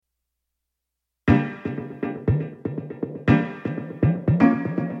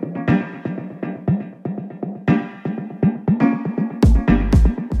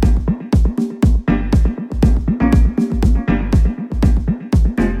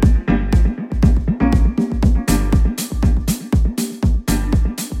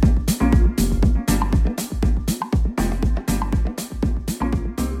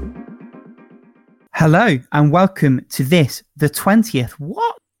Hello and welcome to this, the 20th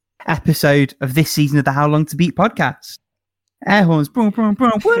episode of this season of the How Long to Beat podcast. Air horns, boom, boom,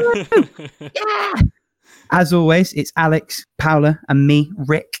 boom, woo! Yeah! As always, it's Alex, Paula, and me,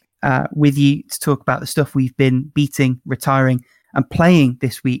 Rick, with you to talk about the stuff we've been beating, retiring, and playing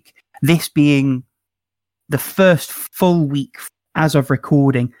this week. This being the first full week as of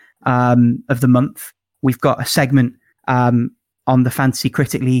recording of the month. We've got a segment on the Fantasy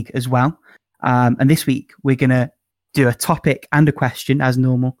Critic League as well. And this week, we're going to do a topic and a question as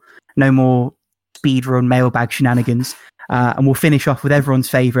normal. No more speedrun mailbag shenanigans. And we'll finish off with everyone's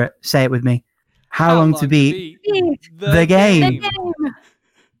favourite. Say it with me. How long to beat the game?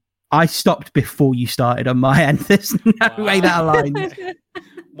 I stopped before you started on my end. There's no way that aligns.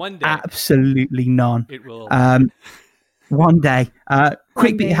 One day. Absolutely none. It will. One day.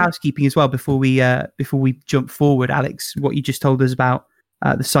 Quick bit of housekeeping as well before we jump forward. Alex, what you just told us about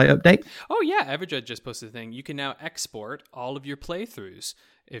the site update. Oh yeah, Everjudge just posted a thing. You can now export all of your playthroughs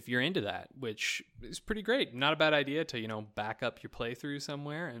if you're into that, which is pretty great. Not a bad idea to, back up your playthrough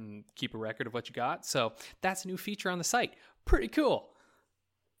somewhere and keep a record of what you got. So that's a new feature on the site. Pretty cool.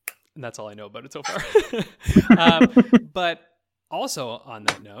 And that's all I know about it so far. But also on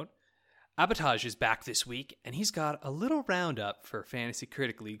that note, Abatage is back this week, and he's got a little roundup for Fantasy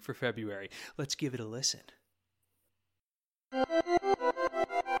Critic League for February. Let's give it a listen.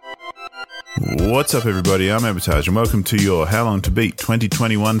 What's up, everybody? I'm Abatage, and welcome to your How Long to Beat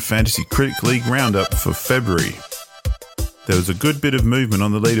 2021 Fantasy Critic League Roundup for February. There was a good bit of movement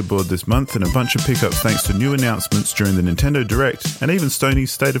on the leaderboard this month and a bunch of pickups thanks to new announcements during the Nintendo Direct and even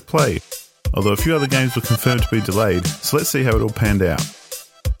Sony's State of Play, although a few other games were confirmed to be delayed, so let's see how it all panned out.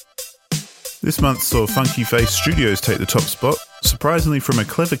 This month saw Funky Face Studios take the top spot, surprisingly from a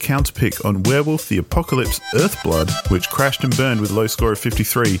clever counterpick on Werewolf the Apocalypse Earthblood, which crashed and burned with a low score of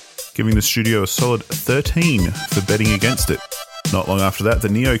 53, giving the studio a solid 13 for betting against it. Not long after that, the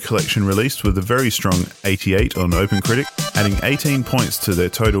Neo Collection released with a very strong 88 on OpenCritic, adding 18 points to their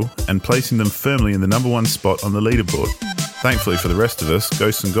total and placing them firmly in the number one spot on the leaderboard. Thankfully for the rest of us,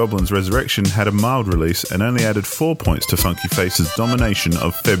 Ghosts and Goblins Resurrection had a mild release and only added 4 points to Funky Face's domination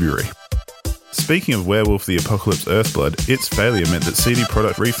of February. Speaking of Werewolf the Apocalypse Earthblood, its failure meant that CD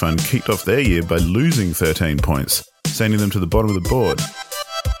Product Refund kicked off their year by losing 13 points, sending them to the bottom of the board.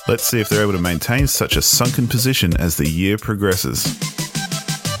 Let's see if they're able to maintain such a sunken position as the year progresses.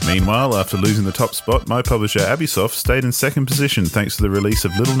 Meanwhile, after losing the top spot, my publisher Ubisoft stayed in second position thanks to the release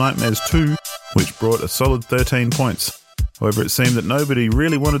of Little Nightmares 2, which brought a solid 13 points. However, it seemed that nobody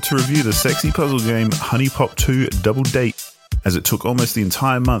really wanted to review the sexy puzzle game Honey Pop 2 Double Date, as it took almost the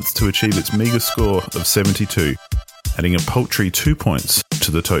entire month to achieve its meagre score of 72, adding a paltry 2 points to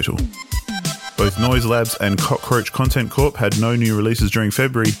the total. Both Noise Labs and Cockroach Content Corp had no new releases during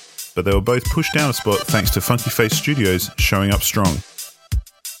February, but they were both pushed down a spot thanks to Funky Face Studios showing up strong.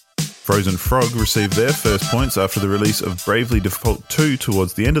 Frozen Frog received their first points after the release of Bravely Default 2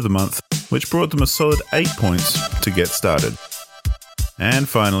 towards the end of the month, which brought them a solid 8 points to get started. And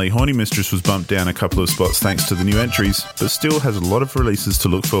finally, Horny Mistress was bumped down a couple of spots thanks to the new entries, but still has a lot of releases to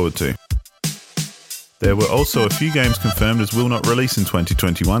look forward to. There were also a few games confirmed as will not release in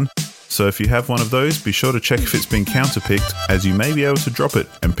 2021, so if you have one of those, be sure to check if it's been counterpicked, as you may be able to drop it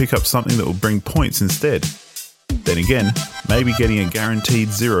and pick up something that will bring points instead. Then again, maybe getting a guaranteed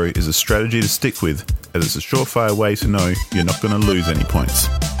 0 is a strategy to stick with, as it's a surefire way to know you're not going to lose any points.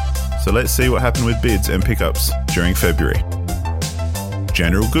 So let's see what happened with bids and pickups during February.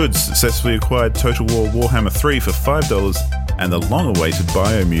 General Goods successfully acquired Total War Warhammer 3 for $5 and the long-awaited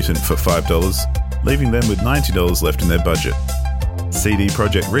Biomutant for $5, leaving them with $90 left in their budget. CD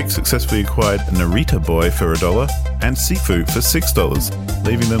Projekt Rik successfully acquired Narita Boy for $1 and Sifu for $6,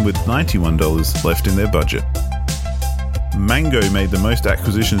 leaving them with $91 left in their budget. Mango made the most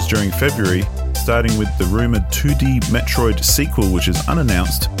acquisitions during February, starting with the rumoured 2D Metroid sequel, which is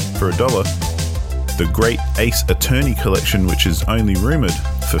unannounced, for $1, the Great Ace Attorney Collection, which is only rumoured,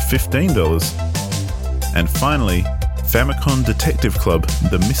 for $15, and finally, Famicom Detective Club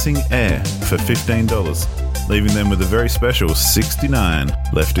The Missing Heir for $15, leaving them with a very special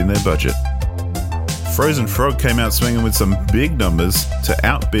 $69 left in their budget. Frozen Frog came out swinging with some big numbers to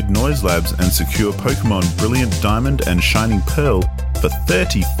outbid Noise Labs and secure Pokemon Brilliant Diamond and Shining Pearl for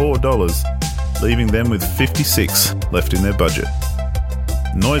 $34, leaving them with $56 left in their budget.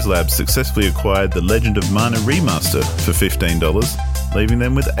 Noise Labs successfully acquired The Legend of Mana Remaster for $15, leaving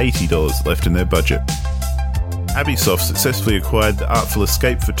them with $80 left in their budget. Ubisoft successfully acquired The Artful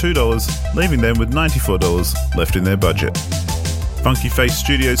Escape for $2, leaving them with $94 left in their budget. Funky Face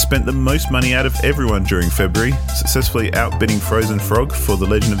Studios spent the most money out of everyone during February, successfully outbidding Frozen Frog for The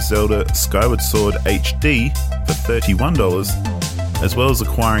Legend of Zelda Skyward Sword HD for $31, as well as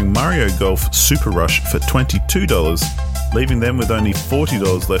acquiring Mario Golf Super Rush for $22, leaving them with only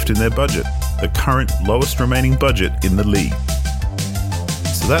 $40 left in their budget, the current lowest remaining budget in the league.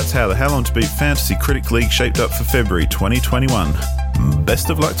 So that's how the How Long to Beat Fantasy Critic League shaped up for February 2021. Best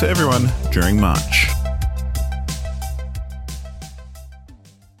of luck to everyone during March.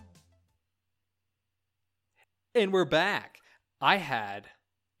 And we're back. I had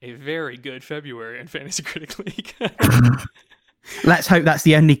a very good February in Fantasy Critic League. Let's hope that's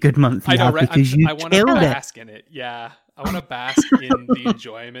the only good month you have, right? because you I want to killed it. bask in it. Yeah, I want to bask in the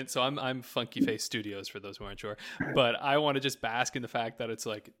enjoyment. So I'm Funky Face Studios for those who aren't sure, but I want to just bask in the fact that it's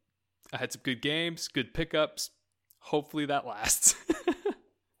like I had some good games, good pickups. Hopefully that lasts.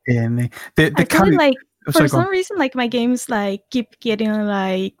 Yeah, the I feel like Oh, for sorry, go on. some reason, like my games like keep getting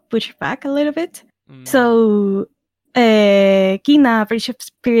like pushed back a little bit. Mm. So, Kina Bridge of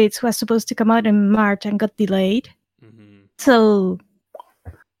Spirits was supposed to come out in March and got delayed. Mhm. So,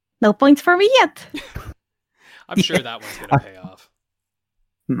 no points for me yet. I'm sure that one's gonna pay off.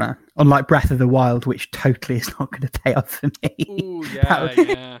 Nah. Unlike Breath of the Wild, which totally is not going to pay off for me. Ooh, yeah,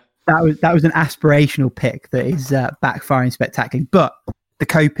 yeah. That was an aspirational pick that is backfiring spectacularly. But the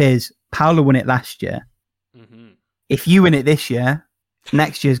cope is Paolo won it last year. Mm-hmm. If you win it this year,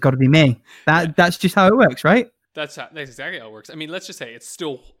 next year's got to be me. That's just how it works, right? That's exactly how it works. I mean, let's just say it's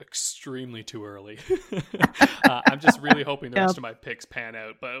still extremely too early. I'm just really hoping the rest of my picks pan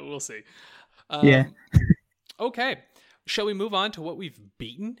out, but we'll see. Yeah. Okay. Shall we move on to what we've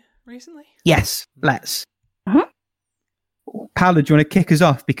beaten recently? Yes, let's. Uh-huh. Paolo, do you want to kick us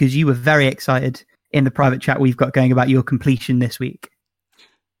off? Because you were very excited in the private chat we've got going about your completion this week.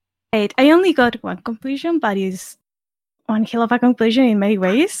 Right, I only got one completion, but it's one hell of a completion in many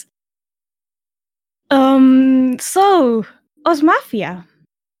ways. So Osmafia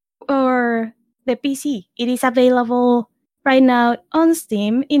or the PC, it is available right now on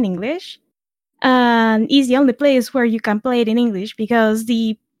Steam in English, and is the only place where you can play it in English because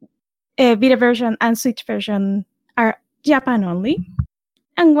the Vita version and Switch version are Japan only.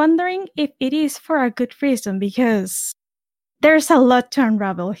 I'm wondering if it is for a good reason because there's a lot to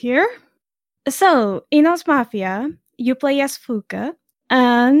unravel here. So, in Osmafia, you play as Fuka,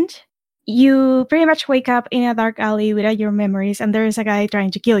 and you pretty much wake up in a dark alley without your memories, and there is a guy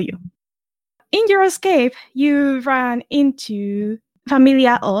trying to kill you. In your escape, you run into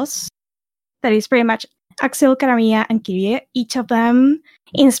Familia Oz, that is pretty much Axel, Karamia, and Kirie, each of them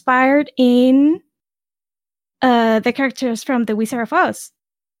inspired in the characters from The Wizard of Oz.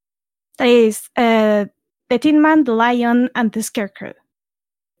 That is the Tin Man, the Lion, and the Scarecrow.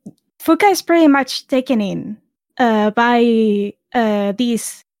 Fuka is pretty much taken in by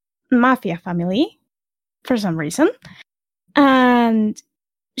this mafia family for some reason. And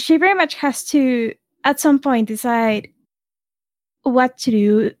she very much has to, at some point, decide what to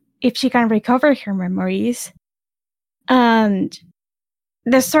do if she can recover her memories. And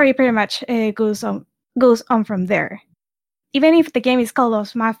the story pretty much goes on from there. Even if the game is called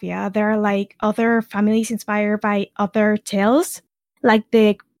Osmafia, there are like other families inspired by other tales, like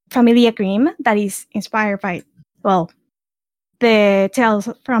the Familia Grimm, that is inspired by, well, the tales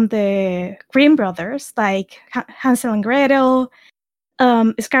from the Grimm brothers, like Hansel and Gretel.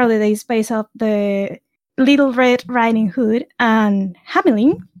 Scarlet is based off the Little Red Riding Hood, and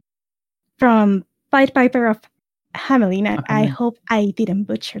Hamelin from Pied Piper of Hamelin. I hope I didn't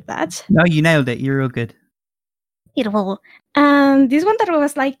butcher that. No, you nailed it. You're real good. Beautiful. And this one that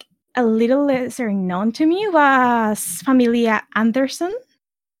was like a little lesser known to me was Familia Anderson.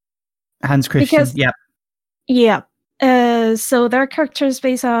 Hans Christian, yep. Yeah. So there are characters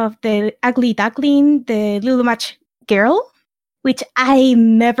based off the Ugly Duckling, the Little Match Girl, which I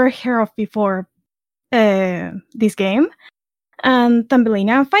never heard of before this game, and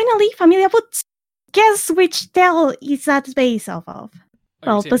Thumbelina. And finally, Familia Boots. Guess which tale is that based off of?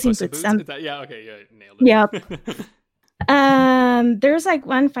 Well, Puss in Boots. Yeah, okay, yeah, nailed it. Yep. There's like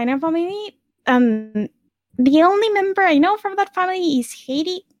one final family. The only member I know from that family is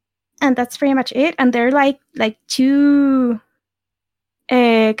Haiti, and that's pretty much it. And they're like two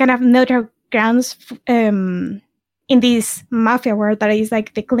kind of neutral grounds in this mafia world that is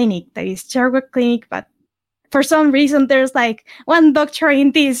like the clinic, that is Sherwood Clinic, but for some reason there's like one doctor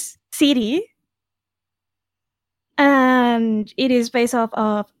in this city. And it is based off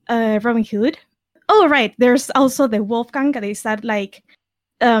of Robin Hood. Oh, right. There's also the Wolfgang. That is that like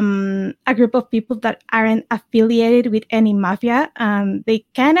a group of people that aren't affiliated with any mafia. They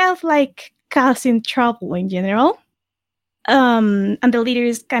kind of like causing trouble in general. And the leader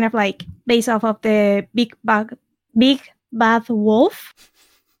is kind of like based off of the big bad wolf.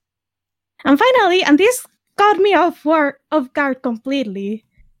 And finally, and this got me off guard completely,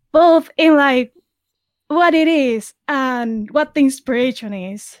 both in like what it is and what the inspiration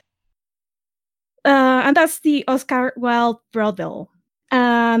is. And that's the Oscar Wilde brothel.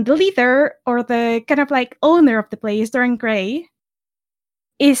 And the leader, or the kind of like owner of the place, Dorian Gray,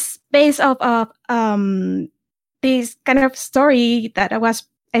 is based off of this kind of story that was,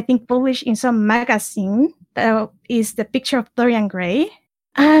 I think, published in some magazine. That is the picture of Dorian Gray.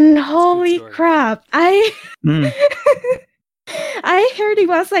 And holy crap, I heard it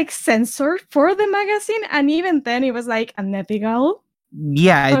was like censored for the magazine, and even then it was like unethical.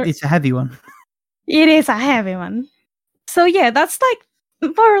 Yeah, it's a heavy one. It is a heavy one. So yeah, that's like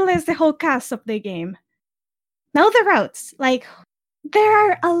more or less the whole cast of the game. Now the routes, like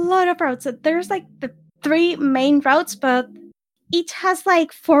there are a lot of routes. There's like the 3 main routes, but each has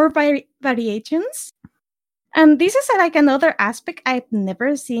like 4 variations. And this is like another aspect I've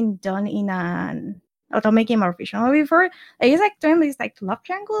never seen done in an Otome game or visual before. It's like doing these like love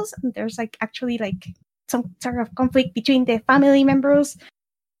triangles, and there's like actually like some sort of conflict between the family members.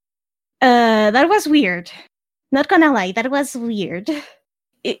 That was weird. Not gonna lie, that was weird.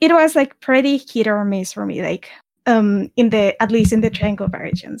 It was like pretty hit or miss for me, like at least in the triangle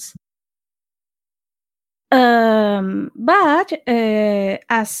variations. But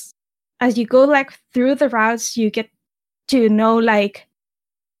as you go like through the routes, you get to know like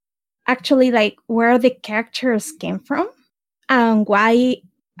actually like where the characters came from and why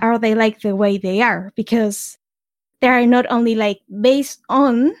are they like the way they are, because they are not only like based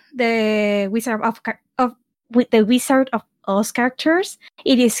on the Wizard of Oz characters.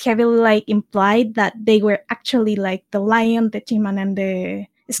 It is heavily like implied that they were actually like the lion, the Tin-Man, and the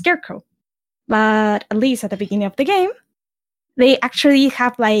Scarecrow. But at least at the beginning of the game, they actually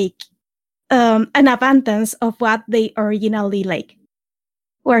have like an abundance of what they originally like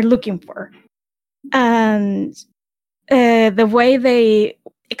were looking for, and the way they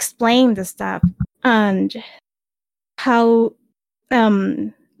explain the stuff and how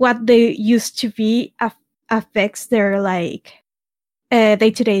what they used to be affects their like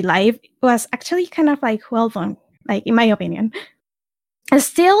day-to-day life was actually kind of like well done, like in my opinion. And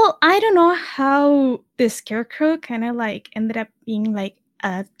still, I don't know how the Scarecrow kind of like ended up being like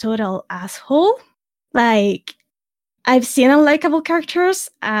a total asshole. Like, I've seen unlikable characters,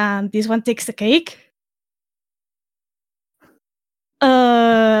 and this one takes the cake.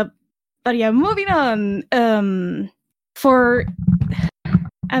 But yeah, moving on. And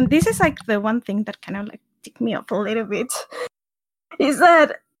this is like the one thing that kind of like ticked me off a little bit, is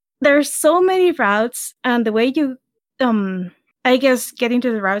that there's so many routes, and the way you I guess getting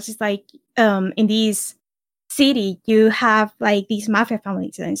to the routes is like in this city you have like these mafia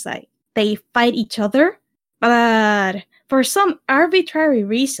families, and it's like they fight each other, but for some arbitrary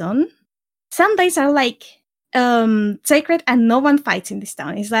reason some days are like sacred and no one fights in this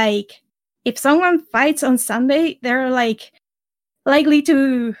town. It's like if someone fights on Sunday, they're like likely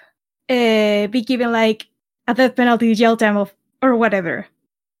to be given like a death penalty, jail time or whatever,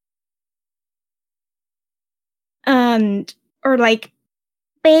 and or like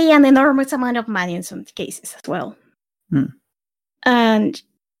pay an enormous amount of money in some cases as well. And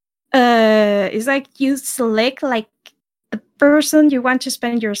it's like you select like the person you want to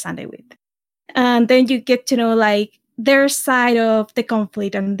spend your Sunday with, and then you get to know like their side of the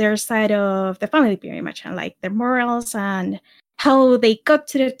conflict and their side of the family very much, and like their morals and how they got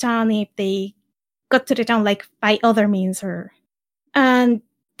to the town, if they got to the town like by other means, or and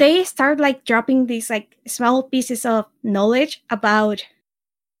they start like dropping these like small pieces of knowledge about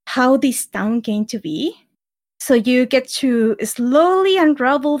how this town came to be. So you get to slowly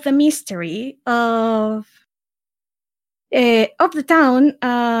unravel the mystery of the town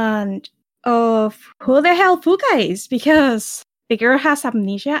and of who the hell Fuka is, because the girl has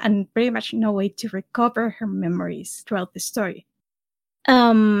amnesia and pretty much no way to recover her memories throughout the story.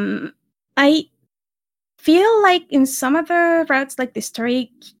 I feel like in some of the routes, like the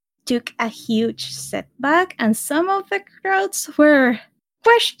story took a huge setback, and some of the routes were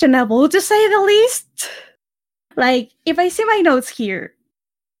questionable, to say the least. Like, if I see my notes here,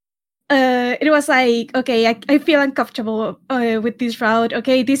 it was like, okay, I feel uncomfortable with this route.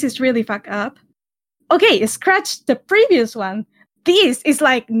 Okay, this is really fucked up. Okay, scratch the previous one. This is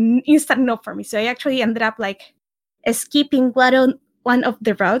like instant no for me. So I actually ended up like skipping one of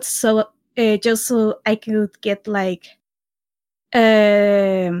the routes, so just so I could get like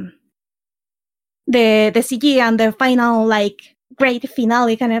the CG and the final like great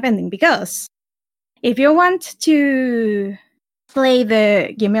finale kind of ending, because if you want to play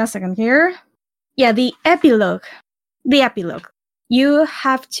give me a second here. Yeah, the epilogue. You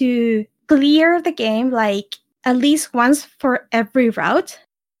have to clear the game like at least once for every route,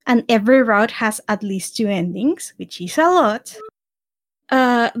 and every route has at least 2 endings, which is a lot.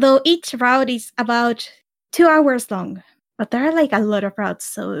 Though each route is about 2 hours long, but there are like a lot of routes.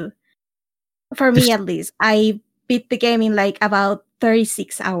 So for me, at least, I beat the game in like about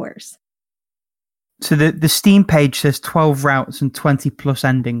 36 hours. So the Steam page says 12 routes and 20 plus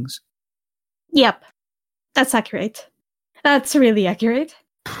endings. Yep, that's accurate. That's really accurate.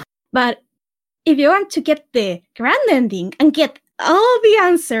 But if you want to get the grand ending and get all the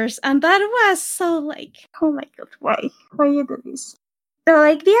answers, and that was so like, oh my god, why you do this? So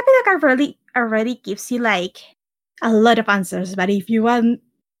like the epilogue already gives you like a lot of answers, but if you want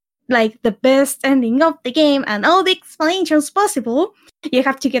like the best ending of the game and all the explanations possible, you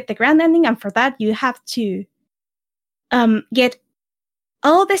have to get the grand ending, and for that you have to get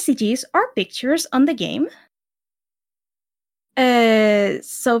all the CGs or pictures on the game.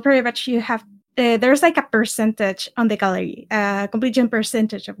 So pretty much you have there's like a percentage on the gallery, completion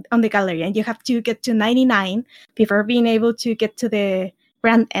percentage on the gallery, and you have to get to 99 before being able to get to the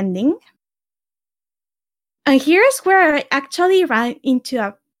grand ending. And here's where I actually ran into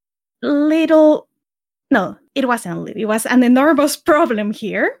a little... No, it wasn't a little. It was an enormous problem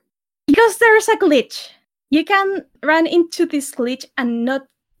here. Because there's a glitch. You can run into this glitch and not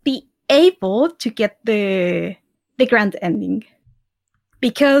be able to get the grand ending.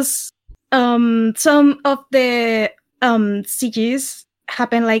 Because some of the CGs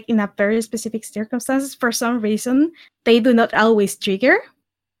happen like in a very specific circumstances. For some reason, they do not always trigger.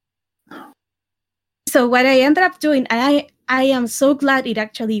 So what I ended up doing, and I am so glad it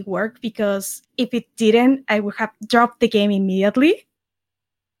actually worked, because if it didn't, I would have dropped the game immediately.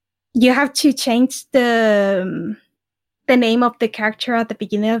 You have to change the name of the character at the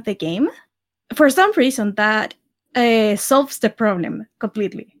beginning of the game. For some reason, that solves the problem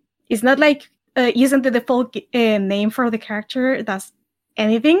completely. It's not like using the default name for the character does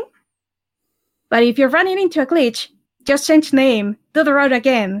anything. But if you're running into a glitch, just change name, do the route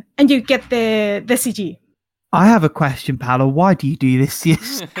again, and you get the CG. I have a question, Paolo. Why do you do this?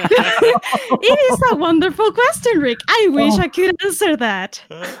 Yes. It is a wonderful question, Rick. I wish I could answer that.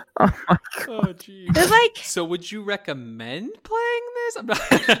 Oh my God. Oh, geez. It's like, So would you recommend playing this? I'm not...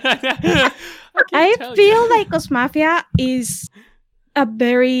 I feel like Ghost Mafia is a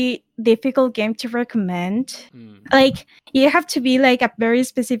very difficult game to recommend. Like, you have to be like a very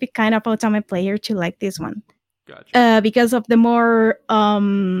specific kind of Otome player to like this one. Gotcha. Because of the more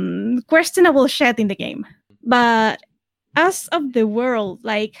questionable shit in the game. But as of the world,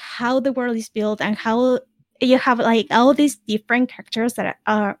 like how the world is built and how you have like all these different characters that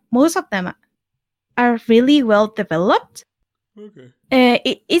are, most of them are really well developed. Okay.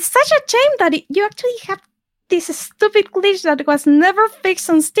 It's such a shame that you actually have this stupid glitch that was never fixed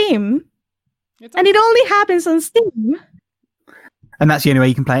on Steam. And it only happens on Steam. And that's the only way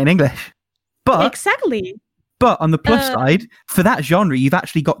you can play it in English. But Exactly. But on the plus side, for that genre, you've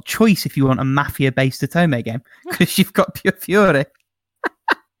actually got choice if you want a mafia-based Otome game, because you've got Pure Fiore.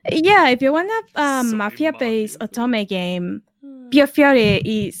 Yeah, if you want a Sorry, mafia-based mafia. Otome game, Pure Fiore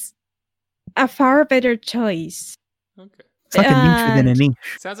is a far better choice. Okay. It's like a niche within a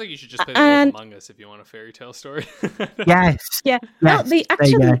niche. Sounds like you should just play The And- Wolf Among Us if you want a fairy tale story. Yes. Yeah, no, Yes, the there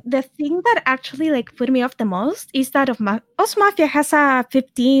you go. the thing that actually like put me off the most is that Os Mafia has a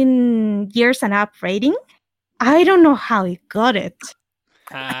 15 years and up rating. I don't know how it got it.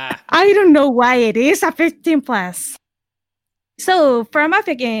 Ah, I don't know why it is a 15 plus. So for a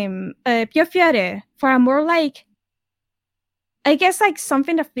Mafia game, Pure Fiore, for a more like, I guess like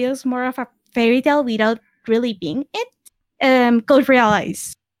something that feels more of a fairy tale without really being it, Code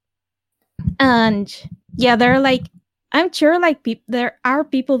Realize. And yeah, there are like, I'm sure like there are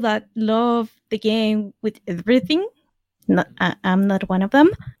people that love the game with everything. I'm not one of them.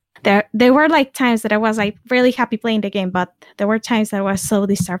 There were like times that I was like really happy playing the game, but there were times that I was so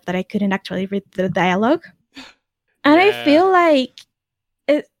disturbed that I couldn't actually read the dialogue. And I Yeah. feel like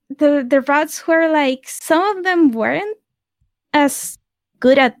the routes were like, some of them weren't as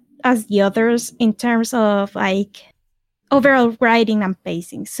good as the others in terms of like overall writing and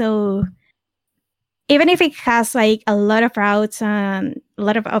pacing. So even if it has like a lot of routes and a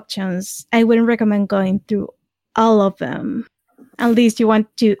lot of options, I wouldn't recommend going through all of them. At least you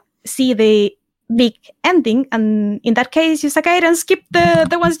want to see the big ending, and in that case, use a guide and skip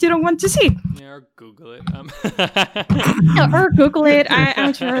the ones you don't want to see. yeah, or Google it. Or Google it.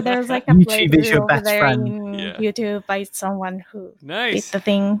 I'm sure there's like a YouTube is playthrough your over best there friend. in Yeah. YouTube by someone who did Nice. the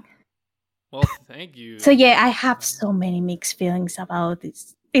thing. Well, thank you. So yeah, I have so many mixed feelings about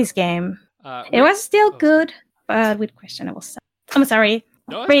this game. It Rick- was still oh, good, but with questionable stuff. I'm sorry.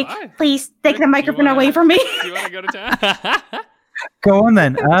 No, that's Rick, fine. please take Rick, the microphone away from me. Do you want to go to town? Go on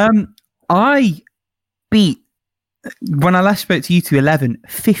then. I beat, when I last spoke to you two,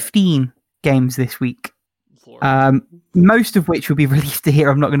 15 games this week. Lord. Most of which will be released here.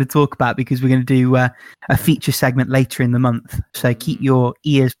 I'm not going to talk about because we're going to do a feature segment later in the month. So keep your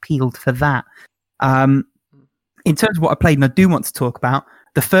ears peeled for that. In terms of what I played, and I do want to talk about,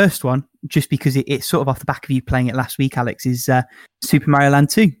 the first one, just because it's sort of off the back of you playing it last week, Alex, is Super Mario Land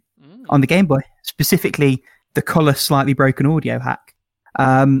 2 on the Game Boy. Specifically, the colour slightly broken audio hack.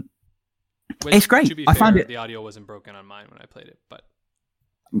 Which, it's great. To be I fair, found it. The audio wasn't broken on mine when I played it, but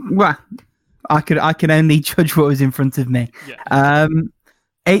Well, I can only judge what was in front of me. yeah.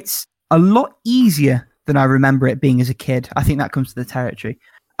 It's a lot easier than I remember it being as a kid. I think that comes to the territory.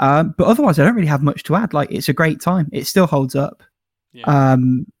 But otherwise, I don't really have much to add. Like, it's a great time. It still holds up. Yeah.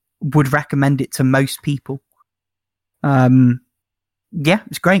 Would recommend it to most people. Yeah,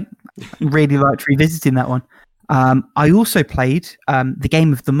 it's great. Really liked revisiting that one. I also played the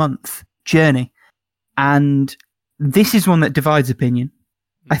game of the month, Journey, and this is one that divides opinion.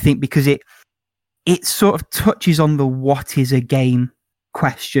 I think because it sort of touches on the what is a game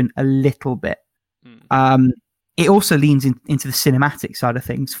question a little bit. It also leans into the cinematic side of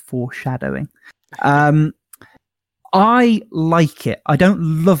things, foreshadowing. I like it. I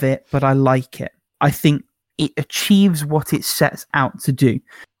don't love it, but I like it. I think it achieves what it sets out to do,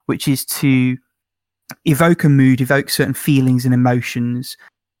 which is to evoke a mood, evoke certain feelings and emotions,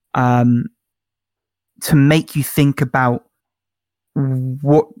 to make you think about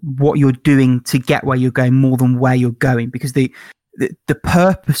what you're doing to get where you're going more than where you're going, because the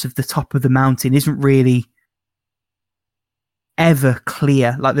purpose of the top of the mountain isn't really ever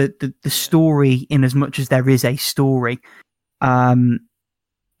clear. Like the story, in as much as there is a story,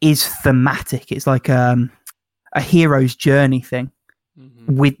 is thematic. It's like a hero's journey thing,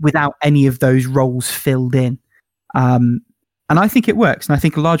 without any of those roles filled in. And I think it works. And I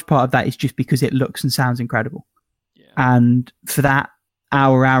think a large part of that is just because it looks and sounds incredible. Yeah. And for that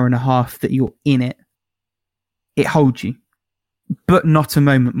hour and a half that you're in it, it holds you, but not a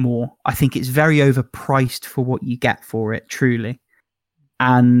moment more. I think it's very overpriced for what you get for it, truly.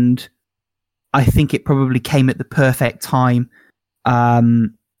 And I think it probably came at the perfect time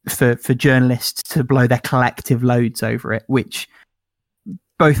for journalists to blow their collective loads over it, which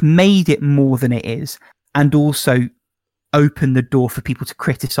both made it more than it is and also opened the door for people to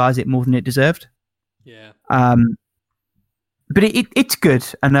criticize it more than it deserved. Yeah. But it's good,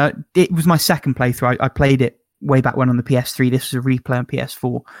 and it was my second playthrough. I played it way back when on the PS3. This was a replay on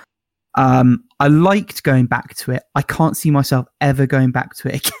PS4. I liked going back to it. I can't see myself ever going back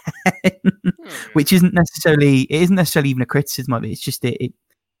to it again, which isn't necessarily even a criticism of it. It's just it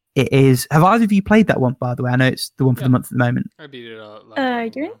is. Have either of you played that one, by the way? I know it's the one for the month at the moment. I beat it all.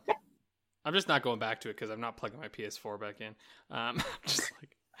 You're I'm just not going back to it because I'm not plugging my PS4 back in. Just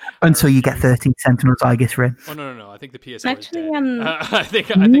like Until you get 13 Sentinels Aegis Rim. Oh no! I think the PS4 Actually, is dead. I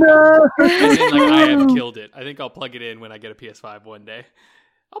think No! I have killed it. I think I'll plug it in when I get a PS5 one day.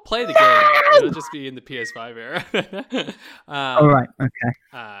 I'll play the game. It'll just be in the PS5 era. All right. Okay.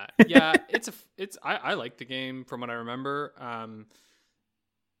 Yeah, I like the game from what I remember.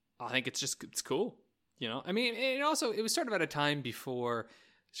 I think it's cool. You know, I mean, it was sort of at a time before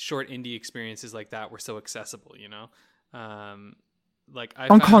short indie experiences like that were so accessible. You know, like I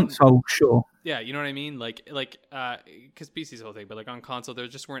on found, console, sure. Yeah, you know what I mean? Like, because PC's the whole thing, but like on console, there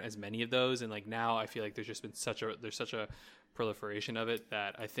just weren't as many of those, and like now, I feel like there's just been such a proliferation of it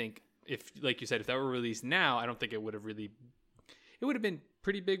that I think if, like you said, if that were released now, I don't think it would have been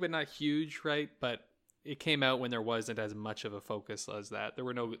pretty big, but not huge, right? But it came out when there wasn't as much of a focus as that.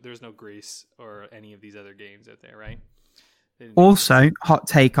 There's no Grease or any of these other games out there, right? Also, hot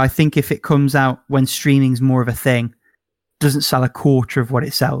take, I think if it comes out when streaming's more of a thing, doesn't sell a quarter of what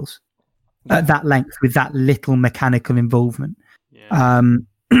it sells at that length with that little mechanical involvement. Yeah.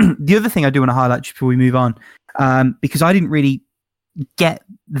 The other thing I do want to highlight just before we move on, because I didn't really get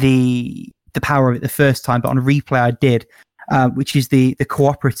the power of it the first time, but on a replay I did, which is the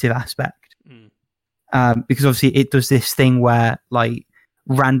cooperative aspect. Because obviously it does this thing where like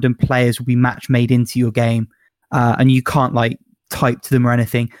random players will be match made into your game, and you can't like type to them or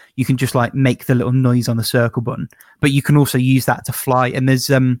anything. You can just like make the little noise on the circle button, but you can also use that to fly, and there's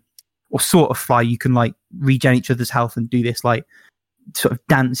or sort of fly. You can like regen each other's health and do this like sort of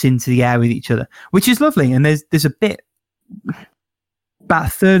dance into the air with each other, which is lovely. And there's a bit about a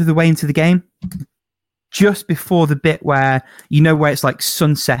third of the way into the game, just before the bit where, where it's like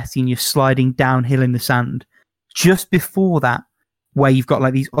sunset and you're sliding downhill in the sand, just before that, where you've got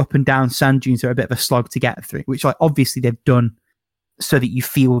like these up and down sand dunes that are a bit of a slog to get through, which like obviously they've done so that you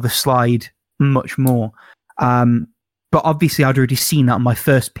feel the slide much more. But obviously I'd already seen that on my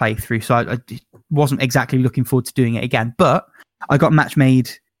first playthrough, so I wasn't exactly looking forward to doing it again. But I got match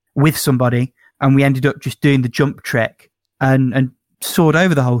made with somebody and we ended up just doing the jump trick and soared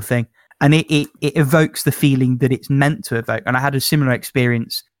over the whole thing. And it evokes the feeling that it's meant to evoke. And I had a similar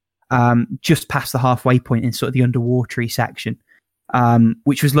experience just past the halfway point in sort of the underwatery section,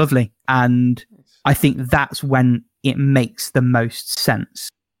 which was lovely. And I think that's when it makes the most sense.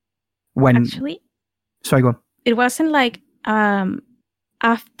 Actually, sorry, go on. It wasn't like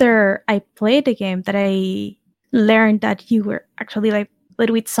after I played the game that I learned that you were actually like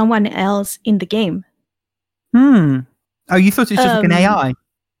with someone else in the game. Oh, you thought it was just like an AI?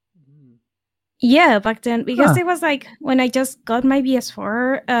 Yeah, back then, because it was like when I just got my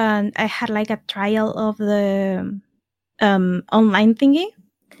PS4 and I had like a trial of the online thingy.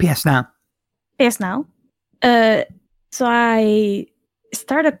 PS Now. So I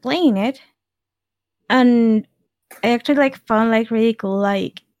started playing it, and I actually like found like really cool.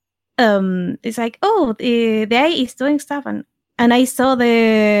 Like, it's like, oh, the AI is doing stuff, and I saw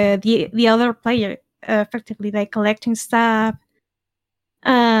the other player effectively like collecting stuff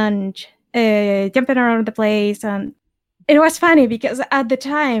and jumping around the place, and it was funny because at the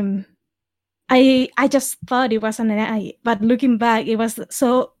time I just thought it was an AI, but looking back, it was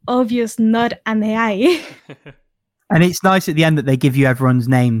so obvious not an AI. And it's nice at the end that they give you everyone's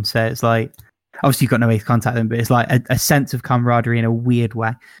name, so it's like, obviously you've got no way to contact them, but it's like a sense of camaraderie in a weird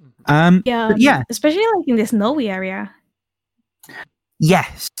way. Yeah, especially like in the snowy area.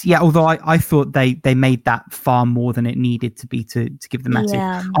 Yes, yeah. Although I thought they made that far more than it needed to be to give the message.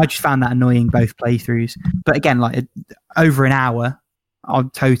 Yeah. I just found that annoying both playthroughs. But again, like over an hour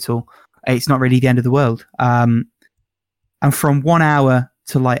on total, it's not really the end of the world. And from 1 hour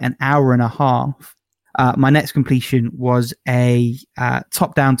to like an hour and a half, my next completion was a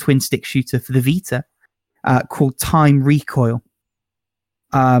top-down twin-stick shooter for the Vita called Time Recoil.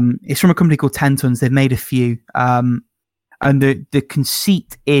 It's from a company called 10 Tons. They've made a few. And the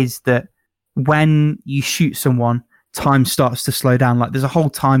conceit is that when you shoot someone, time starts to slow down. Like there's a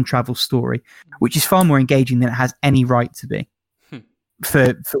whole time travel story, which is far more engaging than it has any right to be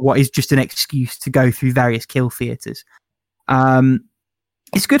for what is just an excuse to go through various kill theaters.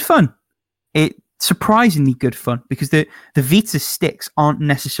 It's good fun. It's surprisingly good fun because the Vita sticks aren't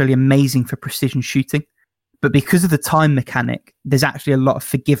necessarily amazing for precision shooting, but because of the time mechanic, there's actually a lot of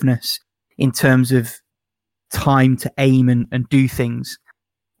forgiveness in terms of time to aim and do things.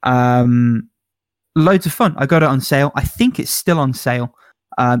 Loads of fun. I got it on sale. I think it's still on sale.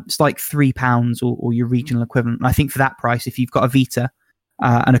 It's like £3 or your regional equivalent. And I think for that price, if you've got a Vita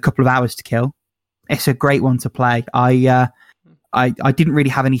and a couple of hours to kill, it's a great one to play. I didn't really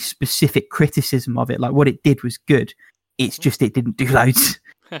have any specific criticism of it. Like what it did was good. It's just it didn't do loads.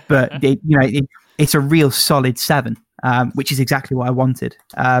 But it's a real solid 7, which is exactly what I wanted.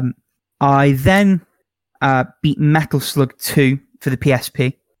 I then beat Metal Slug 2 for the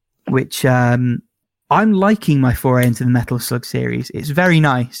PSP, which I'm liking my foray into the Metal Slug series. It's very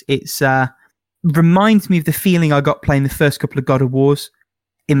nice. It's reminds me of the feeling I got playing the first couple of God of Wars,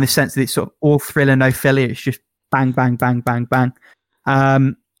 in the sense that it's sort of all thriller, no filler. It's just bang, bang, bang, bang, bang.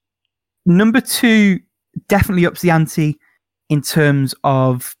 Number 2 definitely ups the ante in terms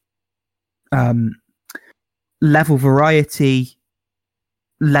of level variety,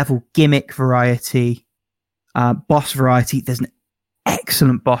 level gimmick variety, boss variety. There's an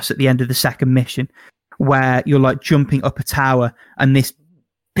excellent boss at the end of the second mission where you're like jumping up a tower and this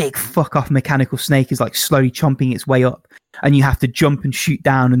big fuck off mechanical snake is like slowly chomping its way up and you have to jump and shoot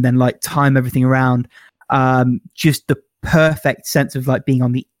down and then like time everything around. Just the perfect sense of like being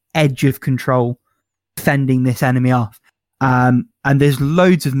on the edge of control, fending this enemy off. And there's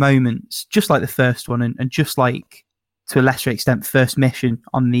loads of moments just like the first one and just like to a lesser extent first mission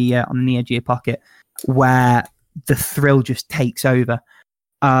on the Neo Geo Pocket, where the thrill just takes over.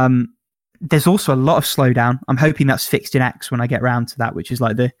 There's also a lot of slowdown. I'm hoping that's fixed in X when I get around to that, which is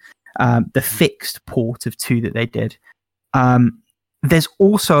like the fixed port of 2 that they did. There's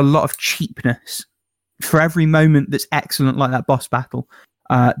also a lot of cheapness. For every moment that's excellent, like that boss battle,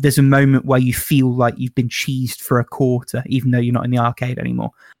 there's a moment where you feel like you've been cheesed for a quarter, even though you're not in the arcade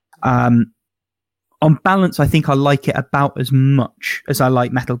anymore. On balance, I think I like it about as much as I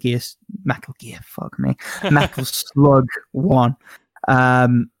like Metal Slug 1,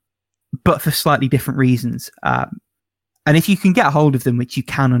 but for slightly different reasons. And if you can get a hold of them, which you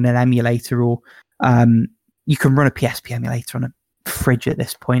can on an emulator or You can run a PSP emulator on a fridge at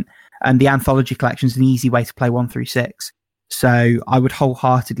this point, and the Anthology Collection is an easy way to play 1 through 6. So I would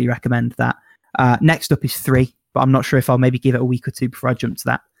wholeheartedly recommend that. Next up is 3, but I'm not sure if I'll maybe give it a week or two before I jump to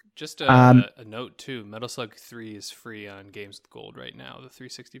that. Just a note too, Metal Slug 3 is free on Games with Gold right now, the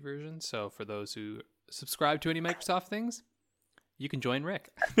 360 version. So for those who subscribe to any Microsoft things, you can join Rick.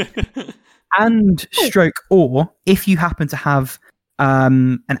 And stroke, or if you happen to have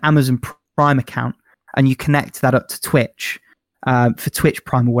an Amazon Prime account and you connect that up to Twitch, for Twitch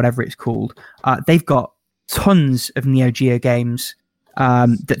Prime or whatever it's called, they've got tons of Neo Geo games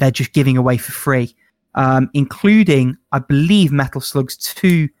that they're just giving away for free, including, I believe, Metal Slugs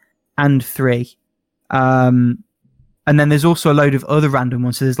 2 and 3. And then there's also a load of other random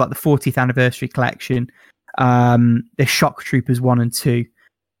ones. So there's like the 40th Anniversary Collection. There's Shock Troopers 1 and 2.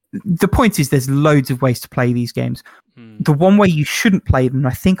 The point is there's loads of ways to play these games. The one way you shouldn't play them, and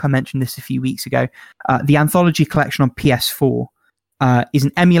I think I mentioned this a few weeks ago, the Anthology Collection on PS4 is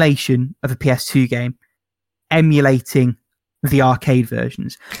an emulation of a PS2 game, emulating the arcade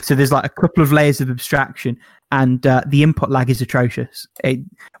versions. So there's like a couple of layers of abstraction, and the input lag is atrocious.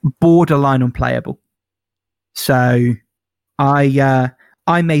 Borderline unplayable. So I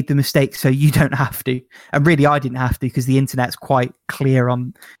made the mistake so you don't have to. And really, I didn't have to, because the internet's quite clear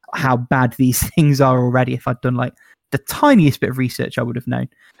on how bad these things are already. If I'd done like the tiniest bit of research, I would have known.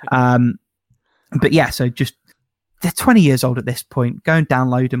 But yeah, so just, they're 20 years old at this point. Go and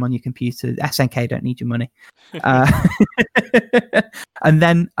download them on your computer. SNK don't need your money. And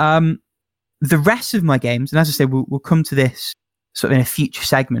then the rest of my games, and as I say, we'll come to this sort of in a future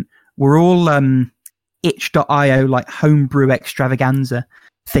segment, we're all itch.io like homebrew extravaganza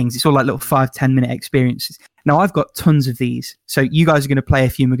things. It's all like little 5-10 minute experiences. Now I've got tons of these, so you guys are going to play a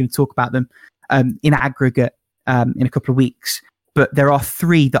few and we're going to talk about them in aggregate in a couple of weeks, but there are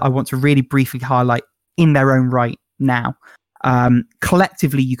 3 that I want to really briefly highlight in their own right now.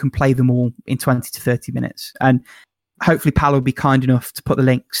 Collectively you can play them all in 20 to 30 minutes, and hopefully Pal will be kind enough to put the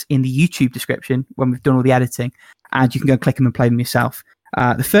links in the YouTube description when we've done all the editing, and you can go click them and play them yourself.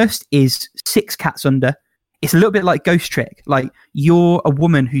 The first is 6 Cats Under. It's a little bit like Ghost Trick. Like, you're a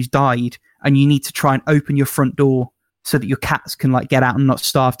woman who's died and you need to try and open your front door so that your cats can like get out and not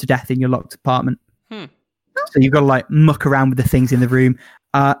starve to death in your locked apartment. So you've got to like muck around with the things in the room.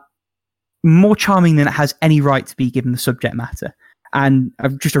 More charming than it has any right to be given the subject matter. And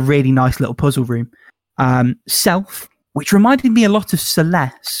just a really nice little puzzle room. Self, which reminded me a lot of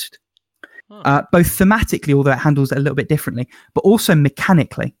Celeste. Both thematically, although it handles it a little bit differently, but also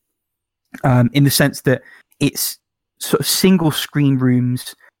mechanically, in the sense that it's sort of single screen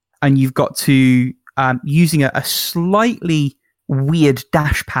rooms, and you've got to, using a slightly weird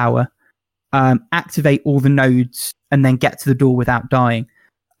dash power, activate all the nodes and then get to the door without dying.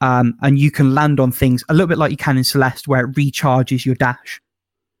 And you can land on things a little bit like you can in Celeste, where it recharges your dash.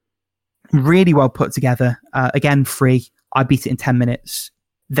 Really well put together. Again, free. I beat it in 10 minutes.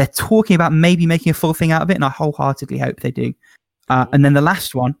 They're talking about maybe making a full thing out of it, and I wholeheartedly hope they do. And then the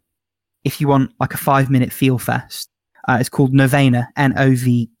last one, if you want like a 5-minute feel fest, it's called Novena,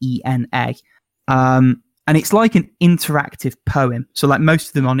 Novena. And it's like an interactive poem. So like most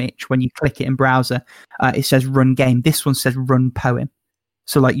of them on itch, when you click it in browser, it says run game. This one says run poem.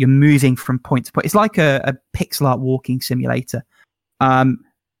 So like you're moving from point to point. It's like a pixel art walking simulator.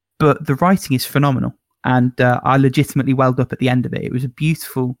 But the writing is phenomenal. And I legitimately welled up at the end of it. It was a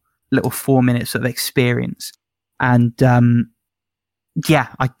beautiful little 4 minutes of experience. And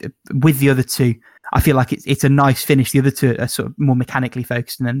with the other 2, I feel like it's a nice finish. The other 2 are sort of more mechanically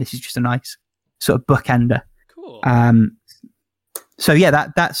focused, and then this is just a nice sort of bookender. Cool. So yeah,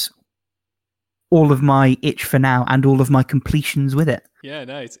 that's all of my itch for now, and all of my completions with it. Yeah,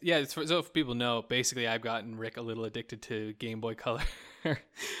 nice. Yeah, so if people know, basically I've gotten Rick a little addicted to Game Boy Color.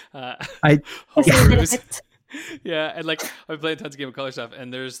 Homebrews. Yeah, and like I've played tons of Game Boy Color stuff,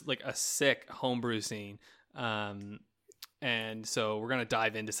 and there's like a sick homebrew scene. And so we're going to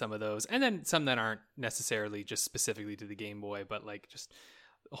dive into some of those, and then some that aren't necessarily just specifically to the Game Boy, but like just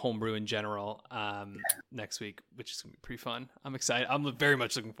homebrew in general next week, which is going to be pretty fun. I'm excited. I'm very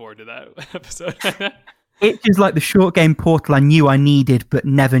much looking forward to that episode. It's just like the short game portal I knew I needed, but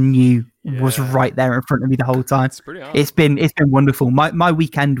never knew was right there in front of me the whole time. It's pretty awesome. It's been wonderful. My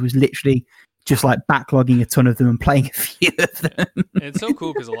weekend was literally just like backlogging a ton of them and playing a few of them. And it's so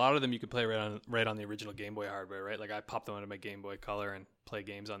cool because a lot of them you could play right on the original Game Boy hardware, right? Like I popped them onto my Game Boy Color and play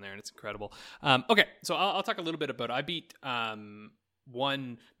games on there, and it's incredible. Okay, so I'll talk a little bit about. I beat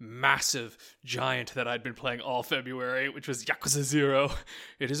one massive giant that I'd been playing all February, which was Yakuza 0.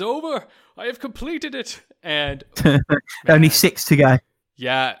 It is over. I have completed it, and only 6 to go.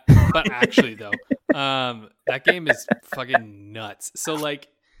 Yeah, but actually though, that game is fucking nuts. So like,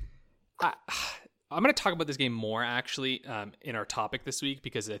 I'm going to talk about this game more actually in our topic this week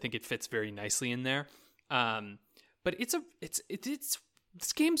because I think it fits very nicely in there. But it's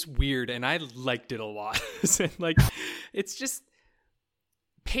this game's weird and I liked it a lot. And like, it's just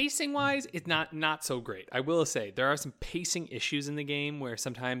pacing wise, it's not so great. I will say there are some pacing issues in the game where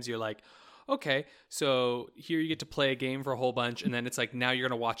sometimes you're like, okay, so here you get to play a game for a whole bunch, and then it's like now you're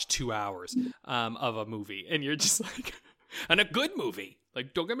gonna watch 2 hours of a movie, and you're just like, and a good movie.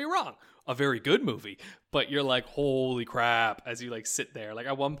 Like, don't get me wrong, a very good movie, but you're like, holy crap, as you like sit there. Like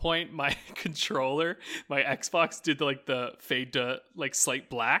at one point, my controller, my Xbox did like the fade to like slight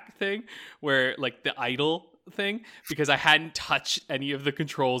black thing, where like the idle thing, because I hadn't touched any of the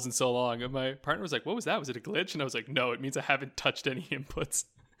controls in so long, and my partner was like, "What was that? Was it a glitch?" And I was like, "No, it means I haven't touched any inputs."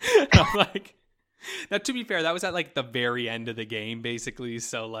 And I'm like, now to be fair, that was at like the very end of the game, basically.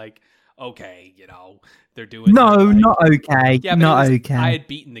 So like, okay, you know, they're doing No, like, not okay. yeah, not but okay. I had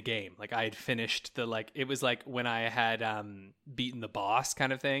beaten the game. Like I had finished the like it was like when I had beaten the boss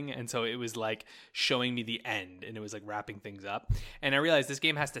kind of thing, and so it was like showing me the end, and it was like wrapping things up. And I realized this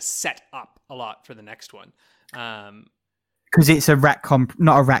game has to set up a lot for the next one. Because it's a retcon,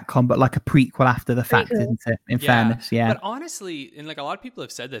 not a retcon, but like a prequel after the fact, isn't it? In fairness, yeah. But honestly, and like a lot of people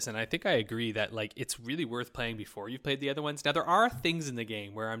have said this, and I think I agree that like it's really worth playing before you've played the other ones. Now there are things in the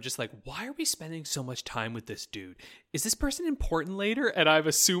game where I'm just like, why are we spending so much time with this dude? Is this person important later? And I'm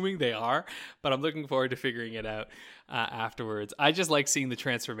assuming they are, but I'm looking forward to figuring it out afterwards. I just like seeing the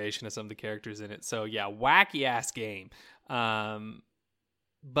transformation of some of the characters in it. So yeah, wacky ass game, but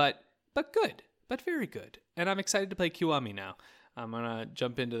good. But very good. And I'm excited to play Kiwami now. I'm going to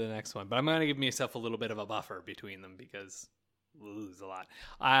jump into the next one. But I'm going to give myself a little bit of a buffer between them because we'll lose a lot.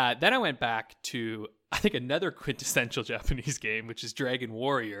 Then I went back to, I think, another quintessential Japanese game, which is Dragon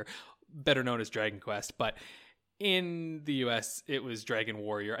Warrior, better known as Dragon Quest. But in the US, it was Dragon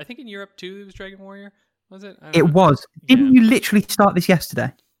Warrior. I think in Europe, too, it was Dragon Warrior. Was it? It was. Didn't you literally start this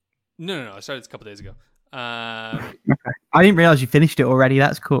yesterday? No. I started this a couple days ago. Okay. I didn't realize you finished it already.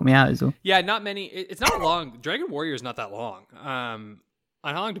 That's caught me out as well. Yeah, not many. It's not long. Dragon Warrior is not that long. On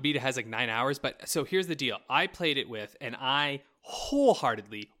How Long to Beat It has like 9 hours. But so here's the deal. I played it with, and I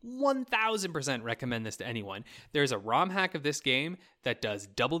wholeheartedly 1000% recommend this to anyone. There's a ROM hack of this game that does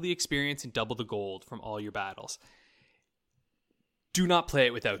double the experience and double the gold from all your battles. Do not play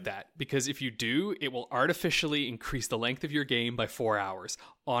it without that, because if you do, it will artificially increase the length of your game by 4 hours.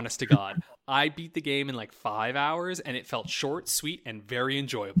 Honest to God. I beat the game in like 5 hours, and it felt short, sweet, and very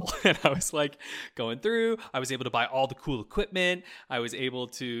enjoyable. And I was like going through, I was able to buy all the cool equipment. I was able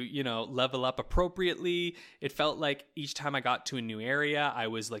to, you know, level up appropriately. It felt like each time I got to a new area, I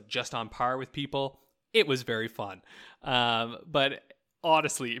was like just on par with people. It was very fun. But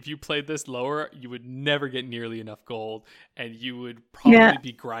honestly, if you played this lower, you would never get nearly enough gold, and you would probably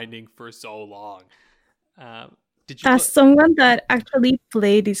be grinding for so long. Did you? As someone that actually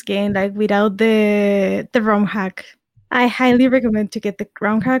played this game like without the ROM hack, I highly recommend to get the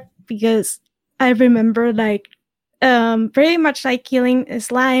ROM hack, because I remember like very much like killing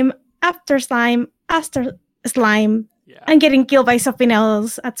slime after slime after slime, and getting killed by something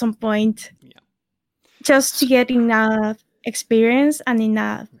else at some point, just to get enough experience and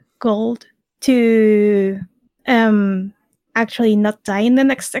enough gold to actually not die in the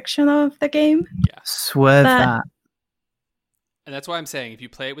next section of the game. Swerve that. And that's why I'm saying, if you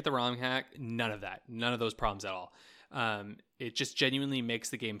play it with the ROM hack, none of those problems at all. It just genuinely makes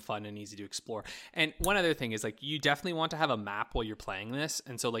the game fun and easy to explore. And one other thing is, like, you definitely want to have a map while you're playing this.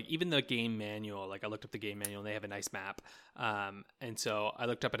 And so, like, even the game manual, like, I looked up the game manual and they have a nice map. And so I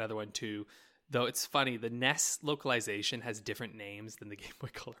looked up another one too. Though it's funny, the NES localization has different names than the Game Boy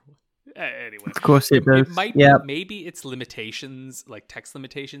Color one. Anyway, of course it does. It might be, maybe it's limitations, like text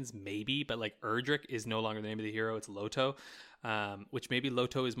limitations, maybe. But like Erdrick is no longer the name of the hero; it's Loto, which maybe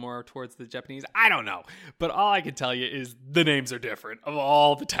Loto is more towards the Japanese. I don't know, but all I can tell you is the names are different of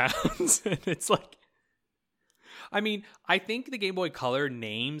all the towns, and it's like, I mean, I think the Game Boy Color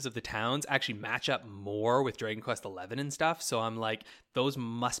names of the towns actually match up more with Dragon Quest XI and stuff. So I'm like, those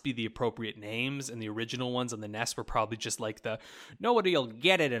must be the appropriate names. And the original ones on the NES were probably just like the nobody'll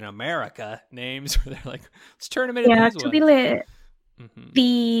get it in America names, where they're like, let's turn them into these ones.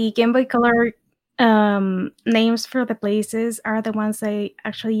 The Game Boy Color names for the places are the ones they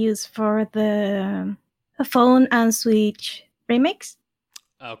actually use for the phone and Switch remakes.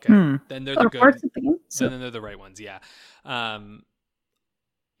 Okay, then they're the good. Then they're the right ones. Yeah, I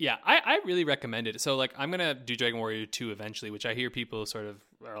really recommend it. So like, I'm gonna do Dragon Warrior 2 eventually, which I hear people sort of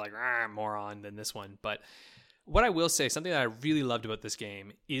are like more on than this one. But what I will say, something that I really loved about this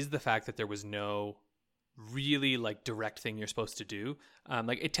game is the fact that there was no really like direct thing you're supposed to do.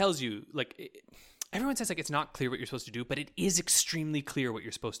 Like it tells you, like everyone says like it's not clear what you're supposed to do, but it is extremely clear what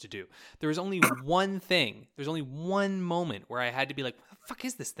you're supposed to do. There is only one thing. There's only one moment where I had to be like, what the fuck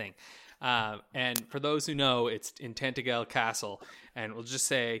is this thing? And for those who know, it's in Tantagel Castle, and we'll just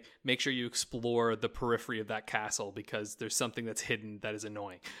say, make sure you explore the periphery of that castle because there's something that's hidden that is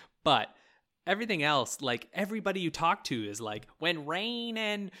annoying. But everything else, like everybody you talk to is like, when rain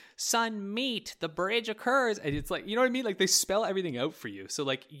and sun meet, the bridge occurs. And it's like, you know what I mean? Like they spell everything out for you. So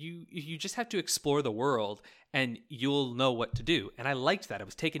like you just have to explore the world and you'll know what to do. And I liked that. I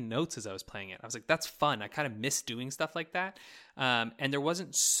was taking notes as I was playing it. I was like, that's fun. I kind of miss doing stuff like that. And there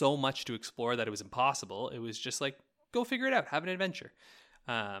wasn't so much to explore that it was impossible. It was just like, go figure it out. Have an adventure.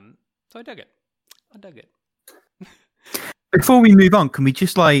 So I dug it. Before we move on, can we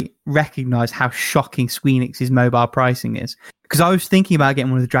just like recognize how shocking Squeenix's mobile pricing is? Because I was thinking about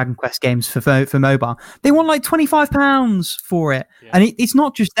getting one of the Dragon Quest games for mobile. They want like £25 for it, and it's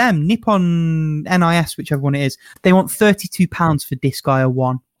not just them. Nippon NIS, whichever one it is, they want £32 for Disgaea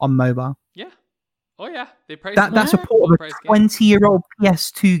 1 on mobile. Yeah. Oh yeah, they priced that's a port of a 20-year-old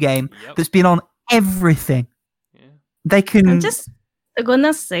PS2 game that's been on everything. Yeah. They can. I'm just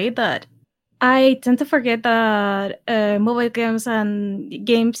gonna say that I tend to forget that mobile games and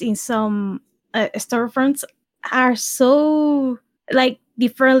games in some storefronts are so like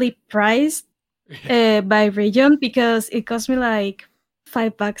differently priced by region, because it cost me like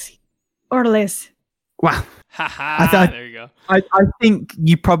 $5 or less. Wow. There you go. I think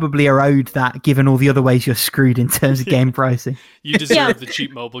you probably are owed that, given all the other ways you're screwed in terms of game pricing. You deserve the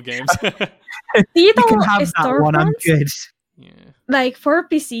cheap mobile games. You can have that one. I'm good. Yeah. Like for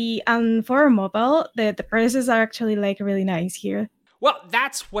PC and for mobile, the prices are actually like really nice here. Well,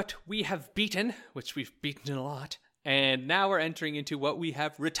 that's what we have beaten, which we've beaten a lot. And now we're entering into what we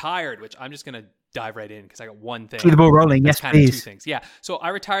have retired, which I'm just going to dive right in because I got one thing. Keep the ball rolling. That's Yes, kind of please. two things. Yeah. So I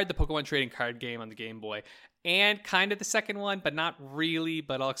retired the Pokemon trading card game on the Game Boy and kind of the second one, but not really,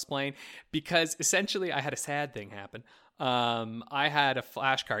 but I'll explain. Because essentially I had a sad thing happen. I had a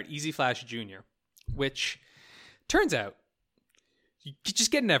flash card, Easy Flash Jr., which turns out you just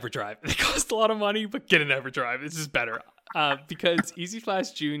get an EverDrive. It costs a lot of money, but get an EverDrive. This is better. Because Easy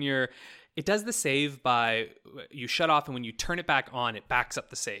Flash Jr., it does the save by you shut off, and when you turn it back on, it backs up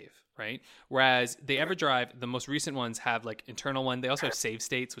the save, right? Whereas the EverDrive, the most recent ones have like internal one. They also have save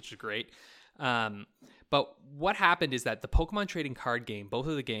states, which is great. But what happened is that the Pokemon trading card game, both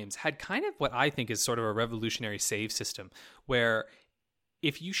of the games, had kind of what I think is sort of a revolutionary save system, where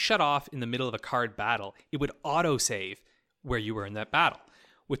if you shut off in the middle of a card battle, it would auto-save where you were in that battle,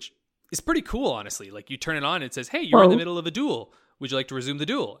 which is pretty cool, honestly. Like you turn it on and it says, hey, you're in the middle of a duel. Would you like to resume the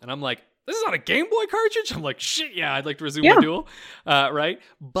duel? And I'm like, this is not a Game Boy cartridge? I'm like, shit, yeah, I'd like to resume the duel. Right?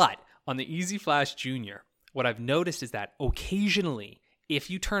 But on the Easy Flash Jr., what I've noticed is that occasionally,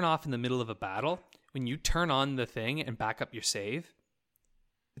 if you turn off in the middle of a battle, when you turn on the thing and back up your save,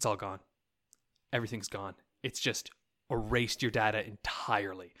 it's all gone. Everything's gone. It's just erased your data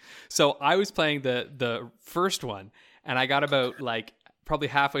entirely. So I was playing the first one, and I got about like probably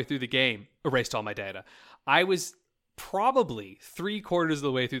halfway through the game, erased all my data. I was probably 3/4 of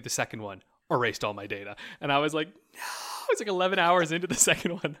the way through the second one, erased all my data. And I was like, no, it's like 11 hours into the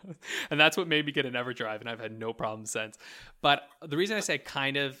second one. And that's what made me get an EverDrive, and I've had no problem since. But the reason I say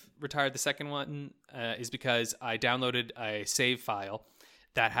kind of retired the second one is because I downloaded a save file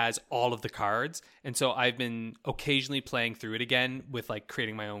that has all of the cards. And so I've been occasionally playing through it again with like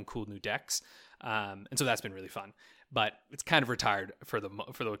creating my own cool new decks. And so that's been really fun. But it's kind of retired for the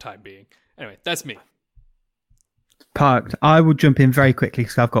time being. Anyway, that's me. Parked. I will jump in very quickly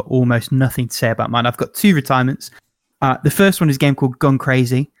because I've got almost nothing to say about mine. I've got 2 retirements. The first one is a game called Gun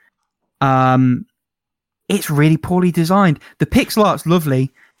Crazy. It's really poorly designed. The pixel art's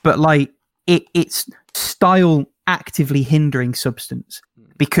lovely, but like it's style actively hindering substance,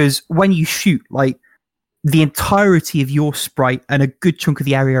 because when you shoot, like the entirety of your sprite and a good chunk of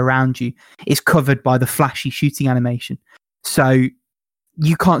the area around you is covered by the flashy shooting animation. So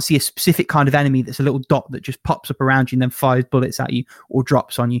you can't see a specific kind of enemy that's a little dot that just pops up around you and then fires bullets at you or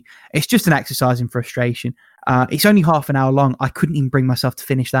drops on you. It's just an exercise in frustration. It's only half an hour long. I couldn't even bring myself to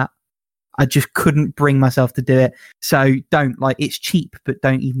finish that. I just couldn't bring myself to do it. So don't, like, it's cheap, but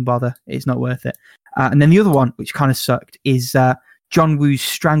don't even bother. It's not worth it. And then the other one, which kind of sucked, is John Woo's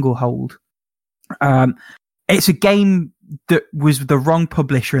Stranglehold. It's a game that was the wrong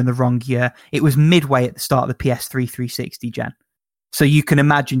publisher in the wrong year. It was midway at the start of the PS3 360 gen. So you can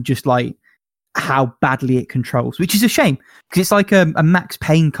imagine just like how badly it controls, which is a shame because it's like a Max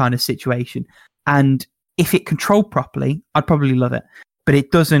Payne kind of situation. And if it controlled properly, I'd probably love it. But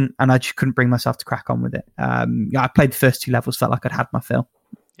it doesn't, and I just couldn't bring myself to crack on with it. I played the first 2 levels, felt like I'd had my fill.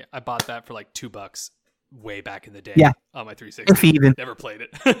 Yeah, I bought that for like $2 way back in the day. Yeah, on my 360. if even. Never played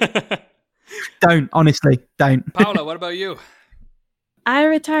it. Don't, honestly, don't. Paula, what about you? I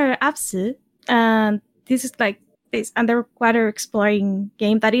retired Apsu, and this is like this underwater exploring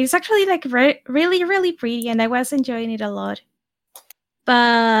game that is actually like really, really pretty, and I was enjoying it a lot.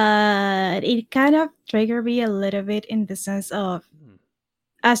 But it kind of triggered me a little bit in the sense of,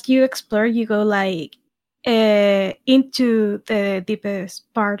 as you explore, you go like into the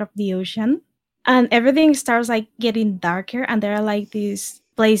deepest part of the ocean, and everything starts like getting darker, and there are like these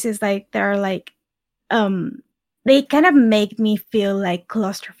places like there are like they kind of make me feel like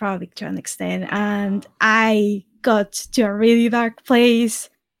claustrophobic to an extent, and I got to a really dark place,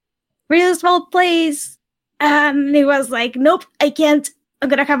 really small place, and it was like, nope, I can't. I'm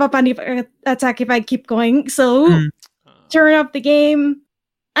gonna have a panic attack if I keep going. So turn off the game.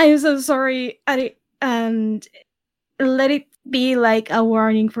 I'm so sorry, and let it be like a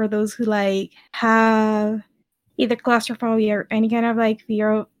warning for those who like have either claustrophobia or any kind of like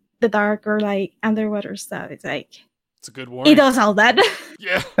fear of the dark or like underwater stuff. It's like, it's a good warning. It does all that.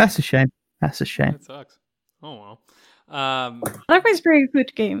 Yeah, that's a shame. That's a shame. That sucks. Oh well. Likewise, very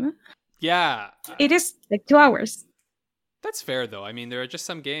good game. Yeah, it is like 2 hours. That's fair though. I mean, there are just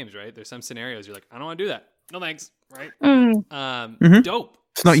some games, right? There's some scenarios you're like, I don't want to do that. No thanks, right? Dope.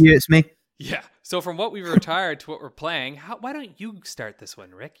 It's not you, it's me. Yeah. So from what we've retired to what we're playing, why don't you start this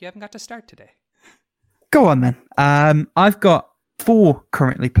one, Rick? You haven't got to start today. Go on then. I've got 4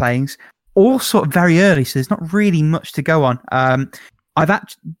 currently playings, all sort of very early, so there's not really much to go on.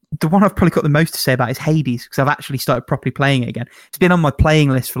 The one I've probably got the most to say about is Hades, because I've actually started properly playing it again. It's been on my playing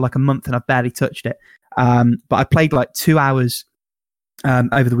list for like a month and I've barely touched it. But I played like 2 hours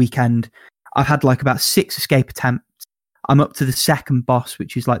over the weekend. I've had like about 6 escape attempts. I'm up to the second boss,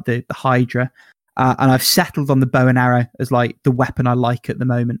 which is like the Hydra. And I've settled on the bow and arrow as like the weapon I like at the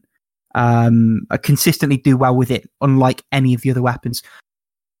moment. I consistently do well with it, unlike any of the other weapons.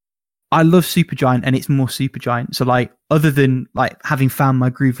 I love Supergiant, and it's more Supergiant. So like, other than like having found my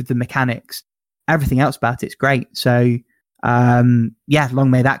groove with the mechanics, everything else about it's great. So yeah,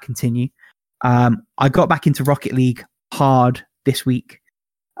 long may that continue. I got back into Rocket League hard this week.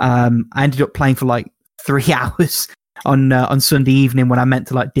 I ended up playing for like 3 hours on Sunday evening when I meant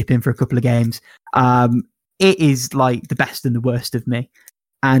to like dip in for a couple of games. It is like the best and the worst of me,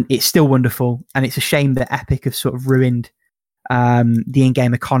 and it's still wonderful. And it's a shame that Epic have sort of ruined the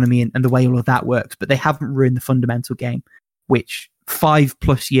in-game economy and the way all of that works, but they haven't ruined the fundamental game, which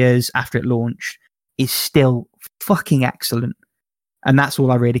 5+ years after it launched is still fucking excellent. And that's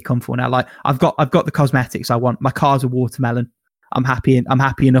all I really come for now. Like, I've got the cosmetics I want. My car's a watermelon. I'm happy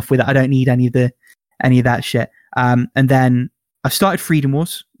enough with it. I don't need any of that shit. And then I started Freedom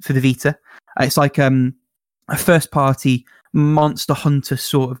Wars for the Vita. It's like a first party Monster Hunter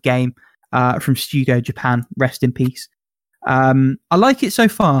sort of game from Studio Japan. Rest in peace. I like it so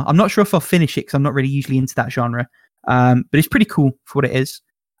far. I'm not sure if I'll finish it because I'm not really usually into that genre. But it's pretty cool for what it is.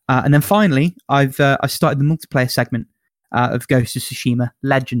 And then finally, I started the multiplayer segment of Ghost of Tsushima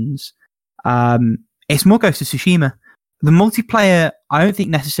Legends. It's more Ghost of Tsushima. The multiplayer, I don't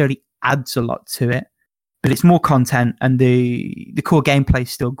think necessarily adds a lot to it, but it's more content, and the core gameplay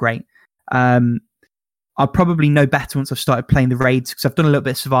is still great. I'll probably know better once I've started playing the raids, because I've done a little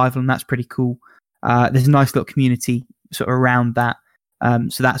bit of survival, and that's pretty cool. There's a nice little community sort of around that,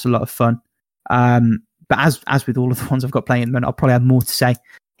 so that's a lot of fun. But as with all of the ones I've got playing at the moment, I'll probably have more to say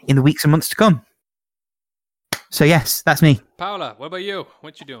in the weeks and months to come. So yes, that's me. Paula, what about you?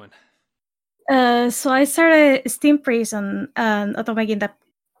 What you doing? So I started Steam Prison, an Otome game that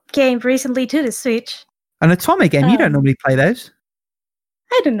came recently to the Switch. An Otome game? You don't normally play those.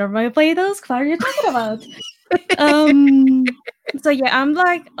 I don't normally play those. What are you talking about? So yeah, I'm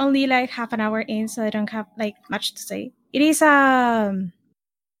like only like half an hour in, so I don't have like much to say. It is a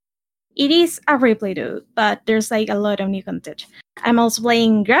replay though, but there's like a lot of new content. I'm also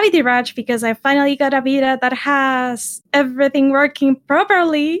playing Gravity Rush because I finally got a beta that has everything working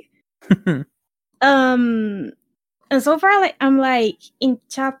properly. And so far, like I'm like in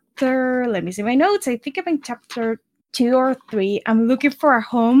chapter. Let me see my notes. I think I'm in chapter 2 or 3. I'm looking for a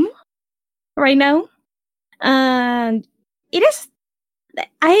home right now, and it is.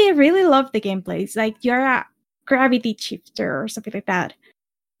 I really love the gameplay. It's like you're a gravity shifter or something like that,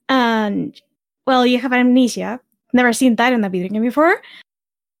 and well, you have amnesia. Never seen that in a video game before.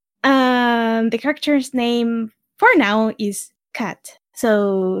 The character's name for now is Kat.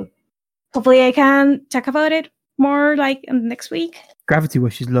 So hopefully I can talk about it more like next week. Gravity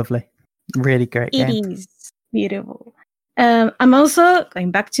Rush is lovely. Really great It game. is beautiful. I'm also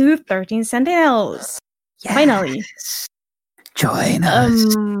going back to 13 Sentinels. Yes. Finally. Join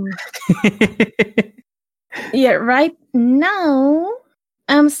us. Yeah, right now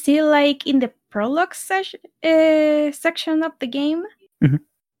I'm still like in the prologue section of the game. Mhm.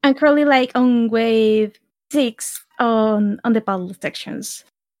 I'm currently like on wave 6 on the battle sections.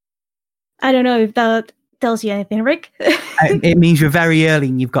 I don't know if that tells you anything, Rick. It means you're very early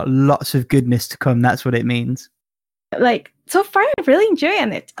and you've got lots of goodness to come. That's what it means. Like, so far I'm really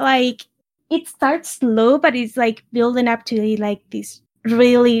enjoying it. Like, it starts slow, but it's like building up to like this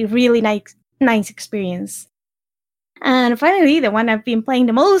really, really nice experience. And finally, the one I've been playing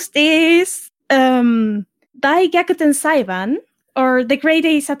the most is Daigakuten Saiban, or The Great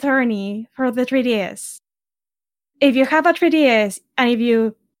Ace Attorney for the 3DS. If you have a 3DS and if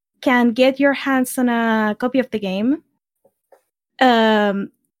you can get your hands on a copy of the game,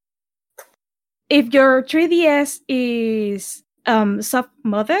 if your 3DS is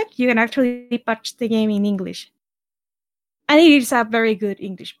soft-modded, you can actually patch the game in English. And it is a very good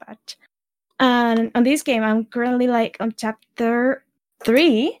English patch. And on this game, I'm currently like on chapter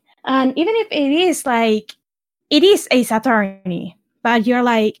 3. And even if it is Ace Attorney, but you're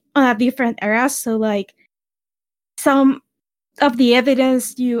like on a different era, so like some of the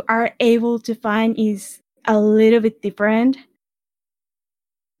evidence you are able to find is a little bit different.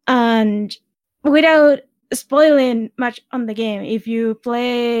 And without spoiling much on the game, if you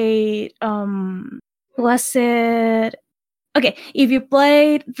played if you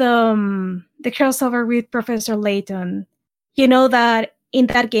played the crossover with Professor Layton, you know that in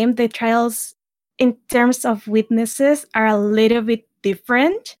that game the trials in terms of witnesses are a little bit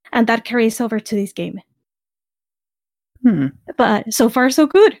different, and that carries over to this game. But so far so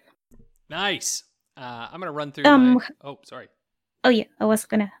good. Nice. I'm gonna run through. Oh, sorry. Oh yeah, I was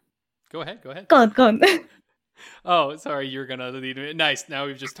gonna. Go ahead. Go on. Oh, sorry, you were gonna lead me. Nice. Now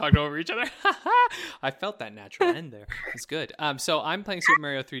we've just talked over each other. I felt that natural end there. It's good. So I'm playing Super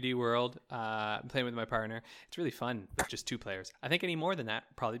Mario 3D World. I'm playing with my partner. It's really fun with just 2 players. I think any more than that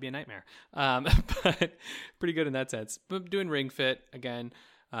would probably be a nightmare. But pretty good in that sense. But doing Ring Fit again.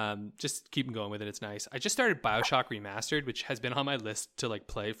 Just keep going with it. It's nice. I just started BioShock Remastered, which has been on my list to like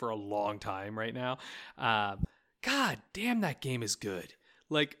play for a long time right now. God damn, that game is good.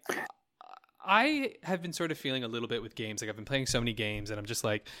 Like, I have been sort of feeling a little bit with games. Like, I've been playing so many games, and I'm just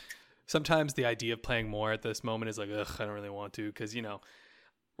like, sometimes the idea of playing more at this moment is like, ugh, I don't really want to, because, you know,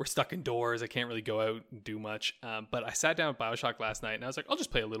 we're stuck indoors. I can't really go out and do much. But I sat down with BioShock last night, and I was like, I'll just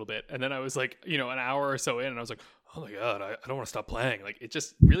play a little bit. And then I was like, you know, an hour or so in, and I was like, oh my God, I don't want to stop playing. Like, it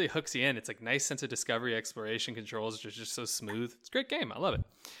just really hooks you in. It's like nice sense of discovery, exploration, controls are just so smooth. It's a great game. I love it.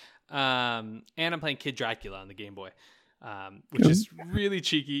 And I'm playing Kid Dracula on the Game Boy. Which is really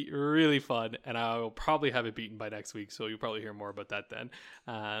cheeky, really fun, and I'll probably have it beaten by next week, so you'll probably hear more about that then.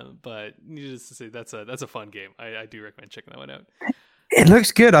 But needless to say, that's a fun game. I do recommend checking that one out. It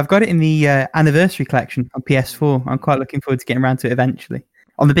looks good. I've got it in the anniversary collection on PS4. I'm quite looking forward to getting around to it eventually.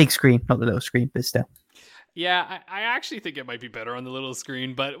 On the big screen, not the little screen, but still. Yeah, I actually think it might be better on the little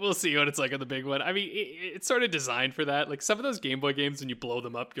screen, but we'll see what it's like on the big one. I mean, it's sort of designed for that. Like, some of those Game Boy games, when you blow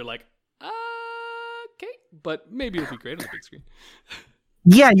them up, you're like, okay, but maybe it'll be great on the big screen.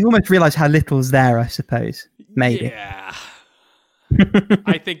 Yeah, you almost realize how little's there, I suppose. Maybe. Yeah.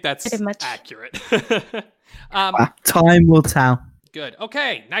 I think that's accurate. Time will tell. Good.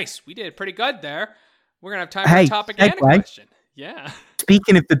 Okay, nice. We did pretty good there. We're going to have time for a topic and a question. Yeah.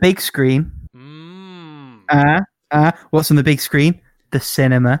 Speaking of the big screen. What's on the big screen? The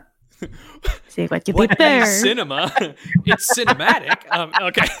cinema. See what you did there. Cinema. It's cinematic.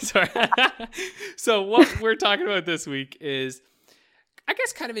 Okay, sorry. So what we're talking about this week is, I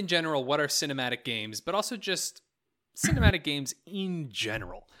guess, kind of in general, what are cinematic games, but also just cinematic games in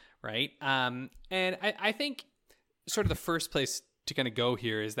general, right? And I think sort of the first place to kind of go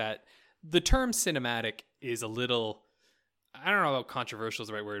here is that the term cinematic is a little, I don't know about controversial is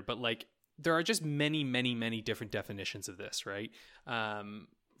the right word, but like, there are just many, many, many different definitions of this, right?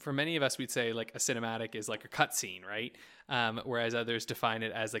 For many of us, we'd say like a cinematic is like a cutscene, right? Whereas others define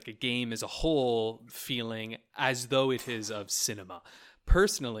it as like a game as a whole feeling as though it is of cinema.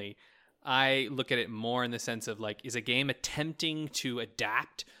 Personally, I look at it more in the sense of like, is a game attempting to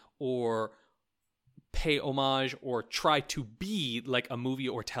adapt or pay homage or try to be like a movie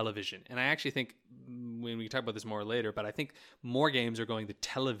or television? And I actually think, when we talk about this more later, but I think more games are going the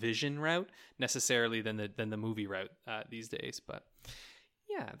television route necessarily than the movie route these days. But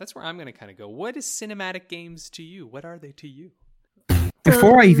yeah, that's where I'm going to kind of go. What is cinematic games to you? What are they to you?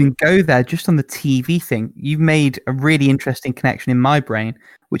 Before I So- even go there, just on the TV thing, you've made a really interesting connection in my brain,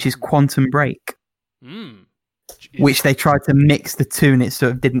 which is Quantum Break, Mm. which they tried to mix the two and it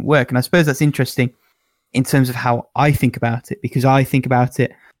sort of didn't work. And I suppose that's interesting in terms of how I think about it, because I think about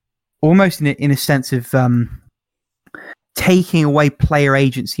it almost in a sense of taking away player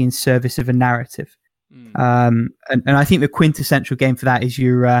agency in service of a narrative. Mm. And I think the quintessential game for that is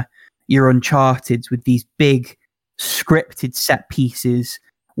your Uncharted with these big scripted set pieces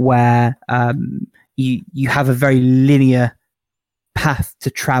where you have a very linear path to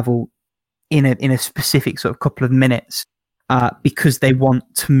travel in a specific sort of couple of minutes because they want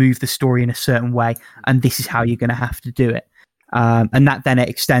to move the story in a certain way, and this is how you're going to have to do it. And that then it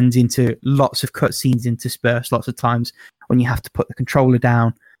extends into lots of cutscenes interspersed, lots of times when you have to put the controller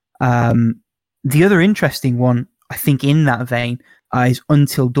down. The other interesting one, I think, in that vein is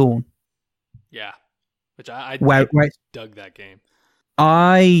Until Dawn. Yeah, which I Where dug that game.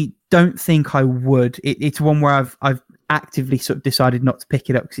 I don't think I would. It's one where I've actively sort of decided not to pick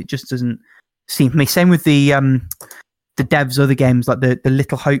it up because it just doesn't seem to me. Same with the devs' other games like the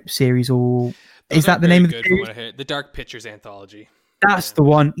Little Hope series, or Those is that aren't the very name of the good from series? what I heard. The Dark Pictures anthology, That's the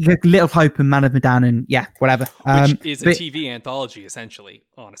one. Little Hope and Man of Medan, and yeah, whatever. which is a but- TV anthology, essentially.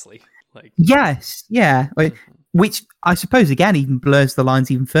 Honestly, like Yes, yeah. Which I suppose again even blurs the lines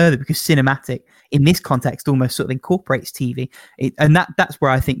even further because cinematic in this context almost sort of incorporates TV, and that's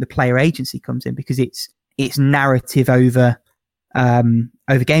where I think the player agency comes in because it's narrative over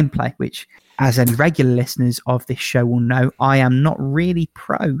gameplay. Which, as any regular listeners of this show will know, I am not really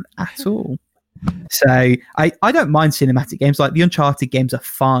pro at all. So I don't mind cinematic games. Like the Uncharted games are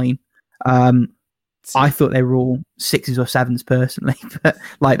fine. I thought they were all 6s or 7s personally, but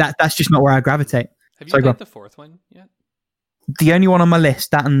like that's just not where I gravitate. have you Sorry, go played on. the fourth one yet? The only one on my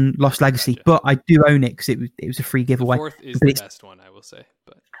list, that and Lost Legacy, Gotcha. but I do own it because it was a free The giveaway. fourth is But the it's- best one, I will say.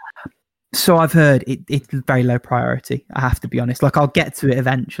 But So I've heard it's very low priority. I have to be honest. Like I'll get to it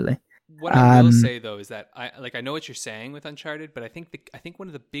eventually. what I will Um, say though is that I know what you're saying with Uncharted, but I think one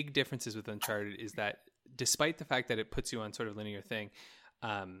of the big differences with Uncharted is that despite the fact that it puts you on sort of linear thing,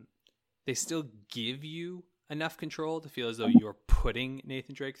 they still give you enough control to feel as though you're putting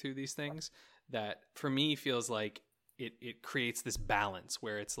Nathan Drake through these things. That for me feels like it creates this balance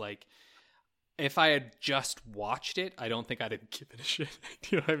where it's like, if I had just watched it, I don't think I'd have given a shit.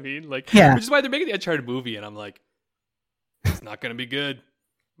 Do you know what I mean? Like, Yeah. which is why they're making the Uncharted movie, and I'm like, it's not gonna be good.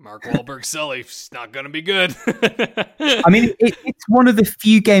 Mark Wahlberg Sully, it's not gonna be good. I mean, it's one of the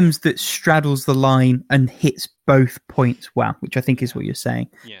few games that straddles the line and hits both points well, which I think is what you're saying.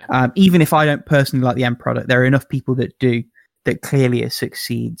 yeah. Even if I don't personally like the end product, there are enough people that do that clearly it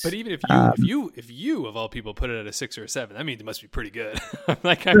succeeds. But even if you of all people put it at a 6 or a 7, that means it must be pretty good.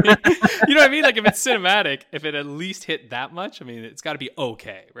 Like, I mean, you know what I mean? Like, if it's cinematic, if it at least hit that much, I mean, it's got to be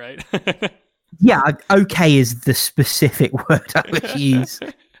okay, right? Yeah, okay is the specific word I would use.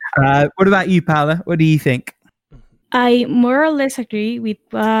 What about you, Paula? What do you think? I more or less agree with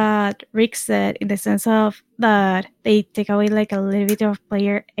what Rick said in the sense of that they take away like a little bit of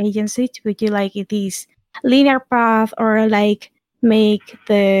player agency to put you like in this linear path or like make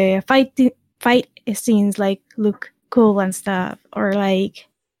the fight scenes like look cool and stuff, or like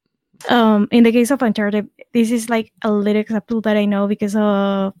in the case of Uncharted, this is like a little example that I know because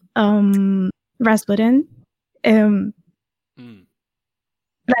of Rasputin. Mm.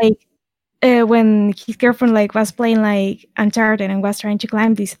 Like when his girlfriend like was playing like Uncharted and was trying to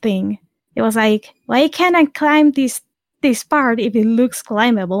climb this thing, it was like, why can't I climb this part if it looks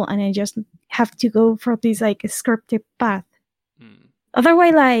climbable and I just have to go for this like scripted path? Mm.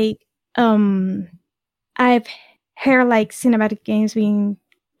 Otherwise, like I've heard like cinematic games being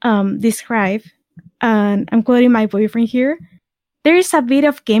described, and I'm quoting my boyfriend here. There is a bit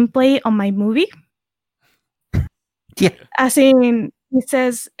of gameplay on my movie. Yeah. As in, it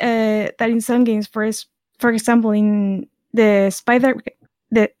says that in some games, for example, in the Spider-Man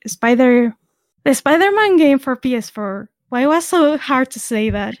game for PS4. Why was so hard to say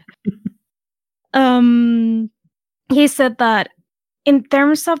that? He said that in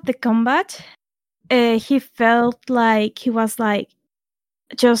terms of the combat, he felt like he was like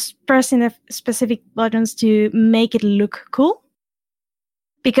just pressing the specific buttons to make it look cool.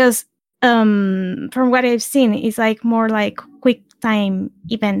 Because from what I've seen, it's like more like quick time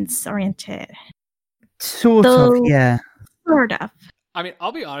events oriented. Sort Though- of, yeah. Sort of. I mean,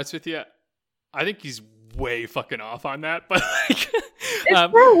 I'll be honest with you. I think he's way fucking off on that, but like,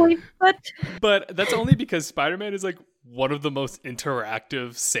 It's probably, but but that's only because Spider-Man is like one of the most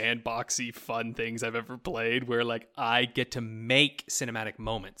interactive, sandboxy, fun things I've ever played, where like I get to make cinematic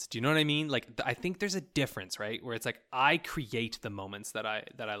moments. Do you know what I mean? Like I think there's a difference, right? Where it's like I create the moments that I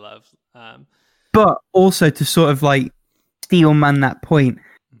love. But also to sort of like steel man that point,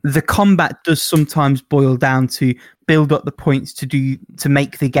 the combat does sometimes boil down to build up the points to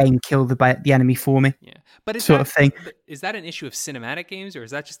make the game kill the enemy for me. Yeah, but is sort that, of thing. Is that an issue of cinematic games, or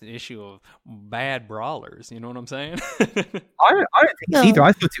is that just an issue of bad brawlers? You know what I'm saying? I don't think it's either.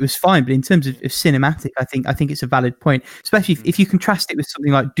 I thought it was fine, but in terms of cinematic, I think it's a valid point, especially if you contrast it with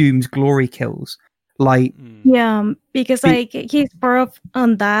something like Doom's glory kills. Like yeah, because like he's more of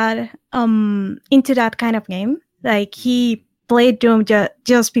on that into that kind of game. Like he played Doom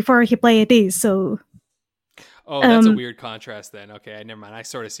just before he played this, so. Oh, that's a weird contrast then. Okay, never mind. I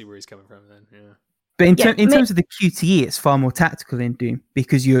sort of see where he's coming from then. Yeah. But in terms of the QTE, it's far more tactical in Doom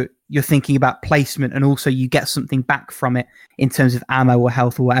because you're thinking about placement and also you get something back from it in terms of ammo or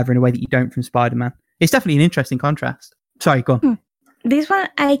health or whatever in a way that you don't from Spider-Man. It's definitely an interesting contrast. Sorry, go on. This one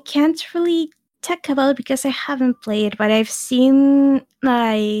I can't really talk about because I haven't played, but I've seen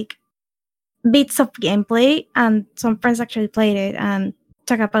like bits of gameplay and some friends actually played it and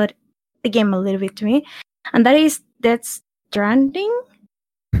talk about the game a little bit to me. And that is Death Stranding.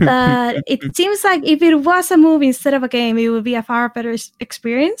 That it seems like if it was a movie instead of a game, it would be a far better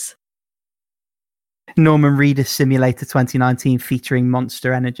experience. Norman Reedus Simulator 2019 featuring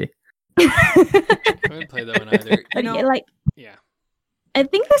Monster Energy. I haven't played that one either. You know, yeah. I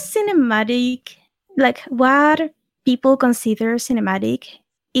think the cinematic, like what people consider cinematic,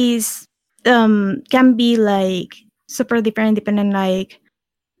 is can be like super different depending like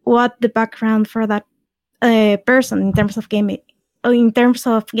what the background for that person in terms of gaming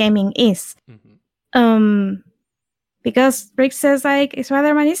is. Because Rick says like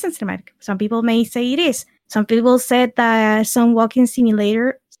Spider-Man isn't cinematic. Some people may say it is. Some people said that some walking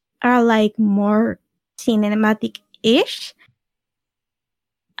simulators are like more cinematic-ish.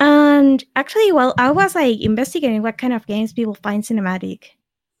 And actually, while I was like investigating what kind of games people find cinematic,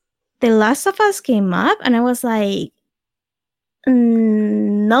 The Last of Us came up, and I was like,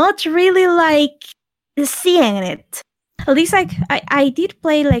 not really like seeing it. At least like I did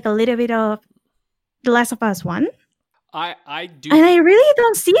play like a little bit of The Last of Us 1. I do, and I really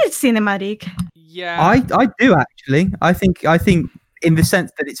don't see it cinematic. Yeah, I do actually. I think in the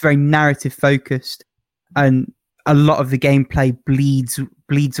sense that it's very narrative focused, and a lot of the gameplay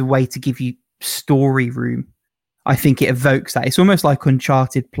bleeds away to give you story room. I think it evokes that. It's almost like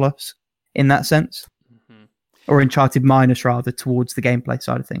Uncharted Plus in that sense, or Uncharted Minus rather, towards the gameplay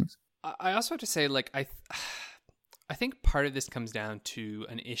side of things. I also have to say, like I think part of this comes down to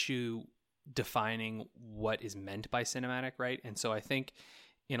an issue defining what is meant by cinematic, right? And so I think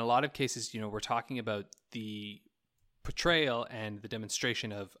in a lot of cases, we're talking about the portrayal and the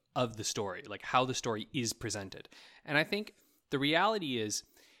demonstration of the story, like how the story is presented. And I think the reality is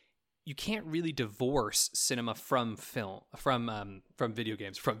you can't really divorce cinema from film, from video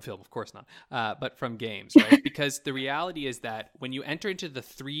games, from film, of course not, but from games, right? Because the reality is that when you enter into the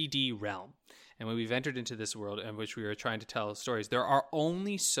 3D realm, and when we've entered into this world in which we are trying to tell stories, there are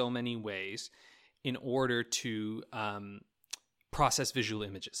only so many ways in order to process visual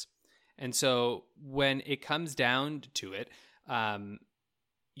images. And so when it comes down to it,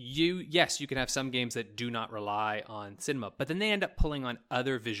 you can have some games that do not rely on cinema, but then they end up pulling on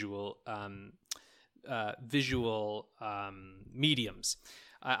other visual mediums.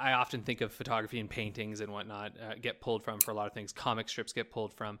 I often think of photography and paintings and whatnot get pulled from for a lot of things. Comic strips get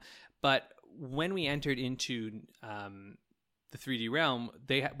pulled from. But when we entered into the 3D realm,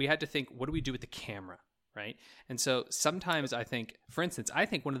 we had to think, what do we do with the camera, right? And so sometimes I think, for instance,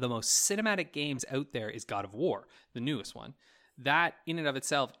 one of the most cinematic games out there is God of War, the newest one. That in and of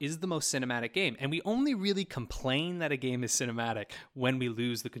itself is the most cinematic game. And we only really complain that a game is cinematic when we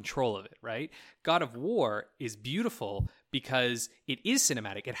lose the control of it, right? God of War is beautiful because it is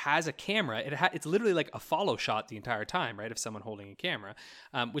cinematic. It has a camera. It's literally like a follow shot the entire time, right? Of someone holding a camera,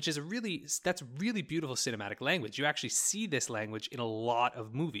 which is that's really beautiful cinematic language. You actually see this language in a lot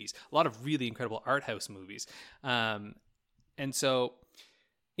of movies, a lot of really incredible art house movies. And so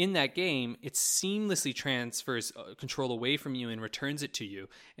in that game, it seamlessly transfers control away from you and returns it to you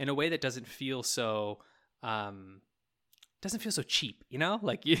in a way that doesn't feel so cheap,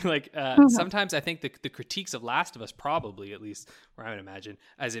 sometimes I think the critiques of Last of Us, probably, at least where I would imagine,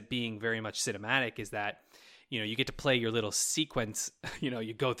 as it being very much cinematic, is that you get to play your little sequence,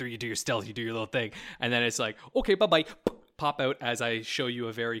 you go through, you do your stealth, you do your little thing, and then it's like, okay, bye-bye, pop out as I show you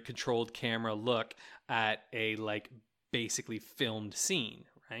a very controlled camera look at a basically filmed scene,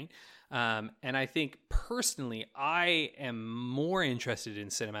 right? And I think personally, I am more interested in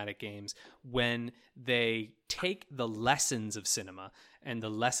cinematic games when they take the lessons of cinema and the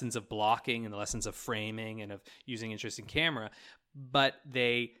lessons of blocking and the lessons of framing and of using interesting camera, but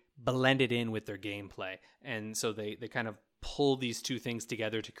they blend it in with their gameplay. And so they kind of pull these two things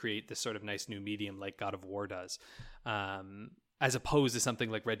together to create this sort of nice new medium like God of War does. As opposed to something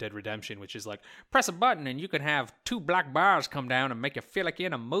like Red Dead Redemption, which is like, press a button and you can have 2 black bars come down and make you feel like you're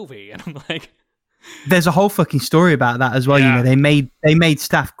in a movie. And I'm like... There's a whole fucking story about that as well. Yeah. You know, they made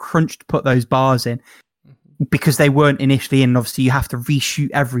staff crunch to put those bars in because they weren't initially in. Obviously, you have to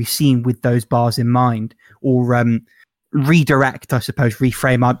reshoot every scene with those bars in mind, or redirect, I suppose,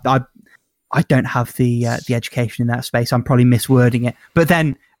 reframe. I don't have the education in that space. I'm probably miswording it. But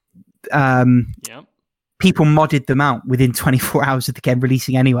then... Yep. People modded them out within 24 hours of the game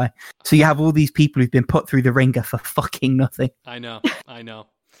releasing anyway. So you have all these people who've been put through the ringer for fucking nothing. I know.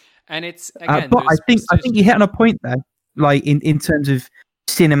 And it's, again... but I think you hit on a point there, like in terms of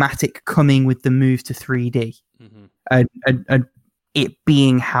cinematic coming with the move to 3D, and it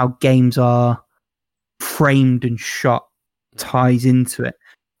being how games are framed and shot ties into it.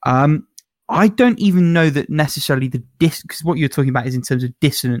 I don't even know that necessarily because what you're talking about is in terms of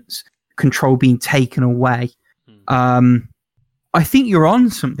dissonance, control being taken away. I think you're on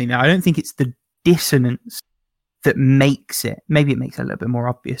something there. I don't think it's the dissonance that makes it. Maybe it makes it a little bit more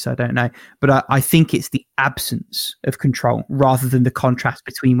obvious. I don't know. But I think it's the absence of control rather than the contrast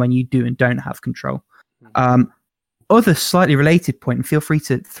between when you do and don't have control. Other slightly related point, and feel free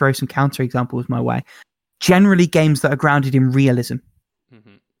to throw some counter examples my way. Generally, games that are grounded in realism.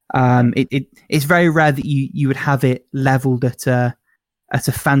 It's very rare that you would have it leveled at a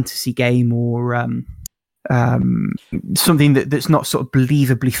fantasy game or something that's not sort of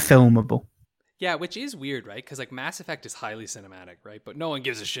believably filmable. Yeah, which is weird, right? Because like Mass Effect is highly cinematic, right? But no one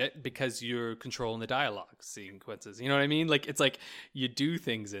gives a shit because you're controlling the dialogue sequences. You know what I mean? Like it's like you do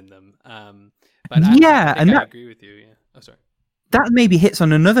things in them. But I agree with you. Yeah. Oh, sorry. That maybe hits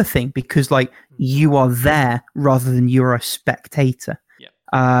on another thing because like you are there rather than you're a spectator.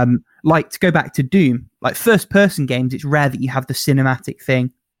 Yeah. Like to go back to Doom, like first person games, it's rare that you have the cinematic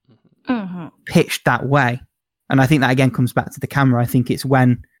thing pitched that way. And I think that again comes back to the camera. I think it's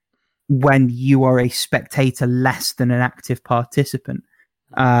when you are a spectator less than an active participant.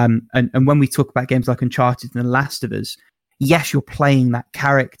 And when we talk about games like Uncharted and The Last of Us, yes, you're playing that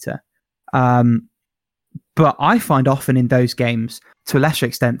character. But I find often in those games, to a lesser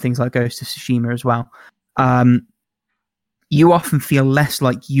extent, things like Ghost of Tsushima as well, you often feel less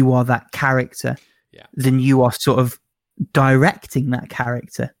like you are that character than you are sort of directing that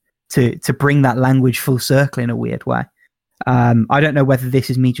character to bring that language full circle in a weird way. I don't know whether this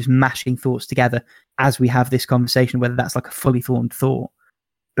is me just mashing thoughts together as we have this conversation, whether that's like a fully formed thought.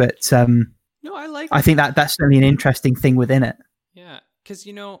 But no, I think that's certainly an interesting thing within it. Yeah, because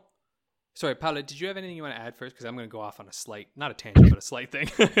sorry, Paula, did you have anything you want to add first? Because I'm going to go off on a slight, not a tangent, but a slight thing.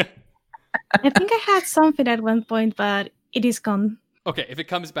 I think I had something at one point, but it is gone. Okay, if it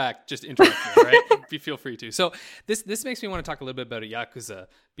comes back, just interrupt me, right? Feel free to. So this makes me want to talk a little bit about Yakuza,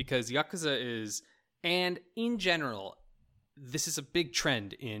 because Yakuza is, and in general, this is a big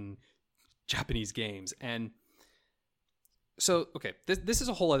trend in Japanese games. And so, okay, this is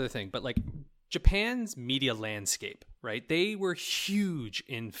a whole other thing, but like Japan's media landscape, right? They were huge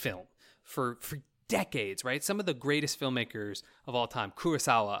in film for decades, right? Some of the greatest filmmakers of all time,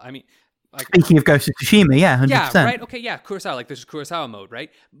 Kurosawa. I mean, like, speaking of Ghost of Tsushima, 100%. Yeah, right. Okay, yeah, Kurosawa. Like there's Kurosawa mode,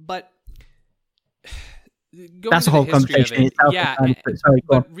 right? But that's a whole conversation itself. Yeah,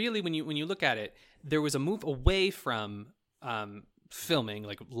 but really, when you look at it, there was a move away from filming,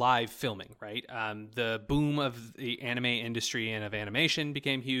 like live filming, right? The boom of the anime industry and of animation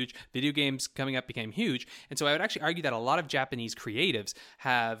became huge. Video games coming up became huge. And so I would actually argue that a lot of Japanese creatives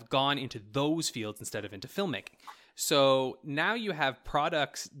have gone into those fields instead of into filmmaking. So now you have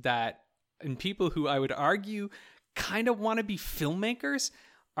products and people who I would argue kind of want to be filmmakers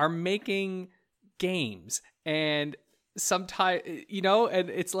are making games. And sometimes, and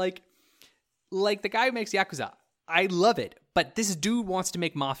it's like the guy who makes Yakuza, I love it, but this dude wants to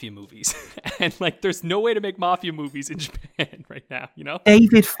make mafia movies. And like, there's no way to make mafia movies in Japan right now,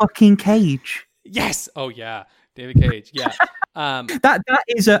 David fucking Cage. Yes. Oh yeah. David Cage. Yeah. That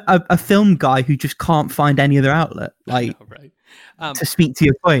is a film guy who just can't find any other outlet. Like, know, right. To speak to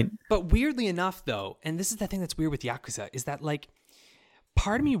your point. But weirdly enough, though, and this is the thing that's weird with Yakuza, is that like,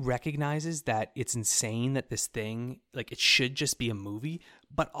 part of me recognizes that it's insane that this thing, like, it should just be a movie,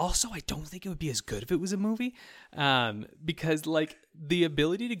 but also I don't think it would be as good if it was a movie, because like the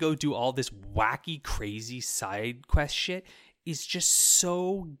ability to go do all this wacky, crazy side quest shit is just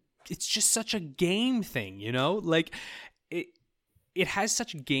so, it's just such a game thing, you know? Like it has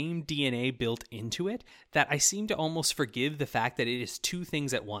such game DNA built into it that I seem to almost forgive the fact that it is two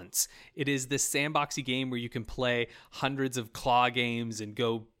things at once. It is this sandboxy game where you can play hundreds of claw games and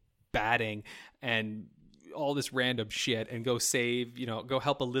go batting and all this random shit and go save, you know, go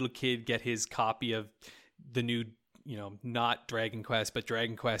help a little kid get his copy of the new, you know, not Dragon Quest, but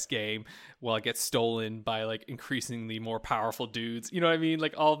Dragon Quest game while it gets stolen by like increasingly more powerful dudes. You know what I mean?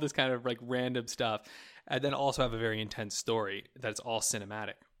 Like all this kind of like random stuff. And then also have a very intense story that's all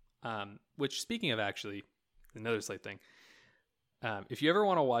cinematic. Which, speaking of actually, another slight thing. If you ever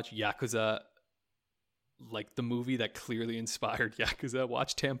want to watch Yakuza, like the movie that clearly inspired Yakuza,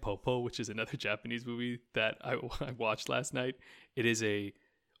 watch Tampopo, which is another Japanese movie that I watched last night. It is a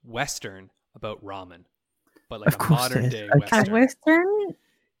Western about ramen, but like a modern day Western. A Western?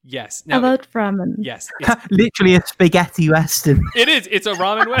 Yes. Now, about ramen. Yes. Literally a spaghetti Western. It is. It's a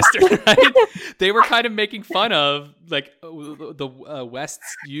ramen Western, right? They were kind of making fun of like the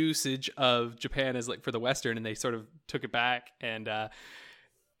West's usage of Japan as like for the Western, and they sort of took it back, and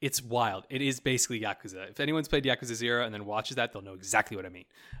it's wild. It is basically Yakuza. If anyone's played Yakuza 0 and then watches that, they'll know exactly what I mean.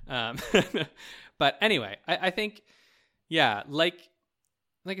 But anyway, I think, yeah, like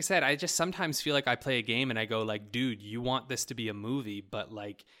I said, I just sometimes feel like I play a game and I go like, dude, you want this to be a movie, but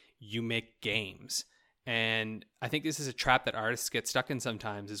like you make games. And I think this is a trap that artists get stuck in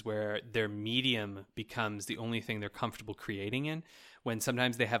sometimes, is where their medium becomes the only thing they're comfortable creating in, when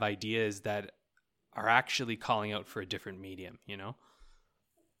sometimes they have ideas that are actually calling out for a different medium, you know?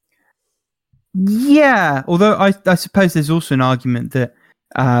 Yeah, although I suppose there's also an argument that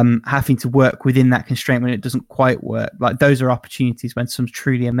having to work within that constraint when it doesn't quite work, like those are opportunities when some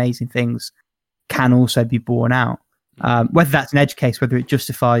truly amazing things can also be born out. Whether that's an edge case, whether it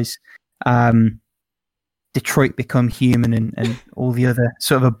justifies Detroit Become Human and all the other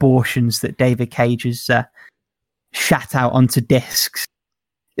sort of abortions that David Cage has shat out onto discs.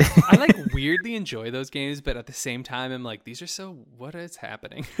 I like weirdly enjoy those games, but at the same time I'm like, these are so, what is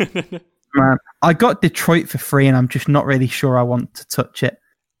happening? Man, I got Detroit for free and I'm just not really sure I want to touch it.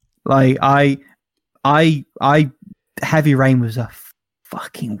 Like I Heavy Rain was a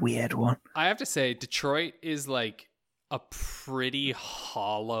fucking weird one. I have to say Detroit is like a pretty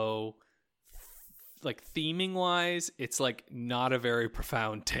hollow, like theming wise, it's like not a very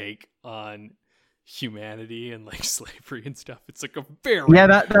profound take on humanity and like slavery and stuff. It's like a very, yeah,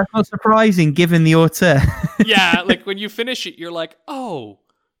 that's not surprising given the auteur. Yeah, like when you finish it, you're like, oh,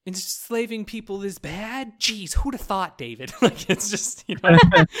 enslaving people is bad? Jeez, who'd have thought, David? Like, it's just, you know,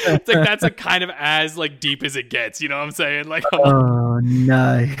 it's like that's a kind of as like deep as it gets, you know what I'm saying? Like, oh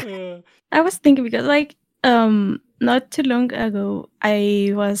no. I was thinking because like not too long ago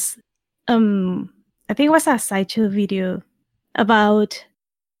I was I think it was a Sideshow video about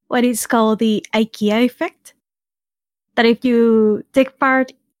what is called the IKEA effect. That if you take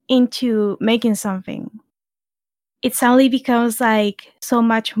part into making something, it suddenly becomes like so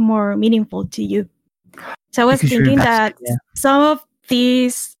much more meaningful to you. So I was thinking that some of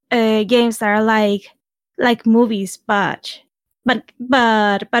these games that are like movies, but with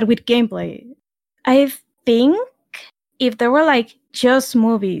gameplay. I think if there were like just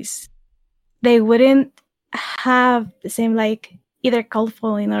movies, they wouldn't have the same like either cult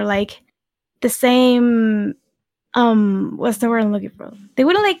following or like the same what's the word I'm looking for? They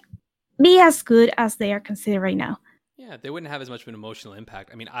wouldn't like be as good as they are considered right now. Yeah, they wouldn't have as much of an emotional impact.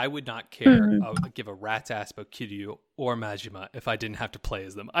 I mean, I would not care, give a rat's ass about Kiryu or Majima if I didn't have to play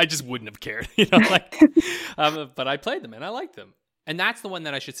as them. I just wouldn't have cared, you know. Like, but I played them and I liked them, and that's the one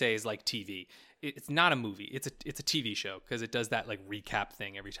that I should say is like TV. It's not a movie; it's a TV show because it does that like recap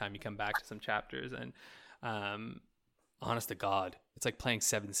thing every time you come back to some chapters. And honest to God, it's like playing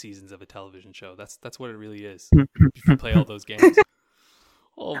 7 seasons of a television show. That's what it really is. If you play all those games.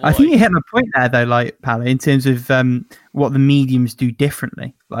 Oh, I think you hit my point there, though, like Pala, in terms of what the mediums do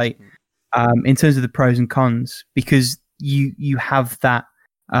differently, like in terms of the pros and cons, because you have that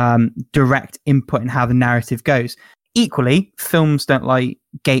direct input in how the narrative goes. Equally, films don't like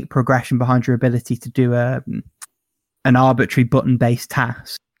gate progression behind your ability to do an arbitrary button-based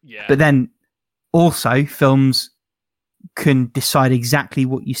task. Yeah. But then also, films can decide exactly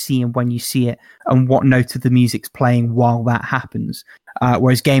what you see and when you see it and what note of the music's playing while that happens.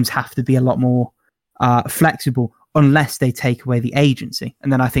 Whereas games have to be a lot more flexible unless they take away the agency.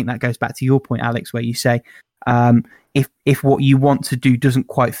 And then I think that goes back to your point, Alex, where you say if what you want to do doesn't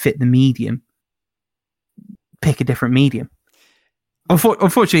quite fit the medium, pick a different medium.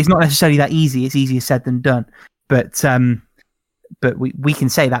 Unfortunately, it's not necessarily that easy. It's easier said than done. But we can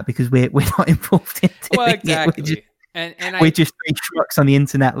say that because we're not involved in it. Well, exactly. And we're just three schmucks on the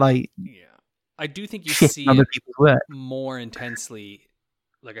internet, like I do think you shitting see other it people's work. more intensely,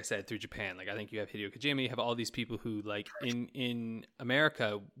 like I said, through Japan. Like I think you have Hideo Kojima, you have all these people who, like, in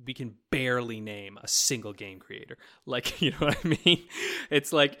America, we can barely name a single game creator. Like, you know what I mean?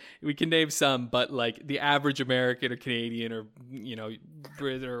 It's like we can name some, but like the average American or Canadian or, you know,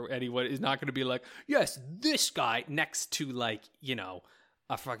 Brit or anyone is not going to be like, yes, this guy next to, like, you know,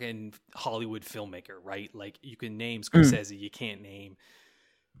 a fucking Hollywood filmmaker, right? Like you can name Scorsese, you can't name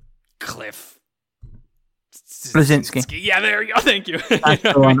Cliff Blazinski. Yeah, there you go. Thank you. That's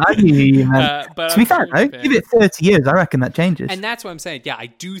the one. I knew you meant. But To be fair, though, give it 30 years. I reckon that changes. And that's what I'm saying. Yeah, I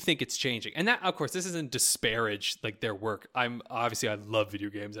do think it's changing. And that, of course, this isn't disparage like their work. I love video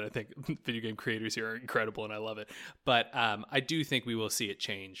games, and I think video game creators here are incredible, and I love it. But I do think we will see it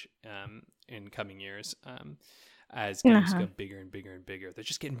change in coming years as games go bigger and bigger and bigger. They're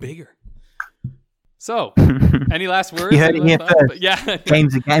just getting bigger. So, any last words? You heard it here first. Yeah,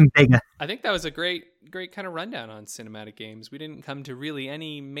 games are getting bigger. I think that was a great kind of rundown on cinematic games. We didn't come to really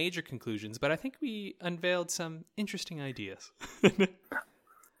any major conclusions, but I think we unveiled some interesting ideas.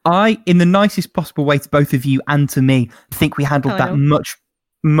 I, in the nicest possible way to both of you and to me, think we handled that much,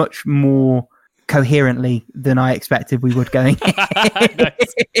 much more coherently than I expected we would going.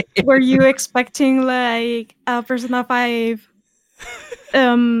 Nice. Were you expecting like a Persona 5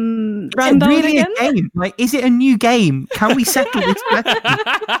 rundown really again? a game? Like, is it a new game? Can we settle this question?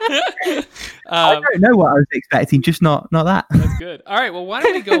 I don't know what I was expecting, just not that. That's good. All right, well, why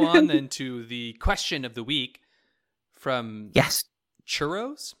don't we go on then to the question of the week from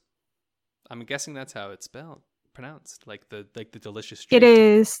Churros? I'm guessing that's how it's pronounced, like the delicious treat. It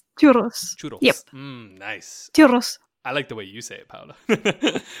is churros. Churros. Yep. Nice. Churros. I like the way you say it, Paula. We're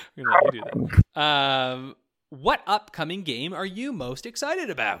gonna let you do that. What upcoming game are you most excited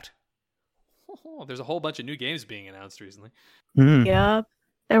about? Oh, there's a whole bunch of new games being announced recently. Yep.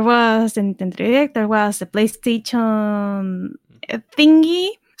 There was the Nintendo Direct. There was the PlayStation thingy.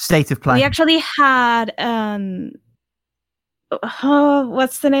 State of Play. We actually had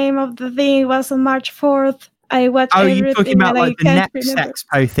what's the name of the thing? It was on March 4th. I watched everything. Oh, you're talking about like the can't Next remember.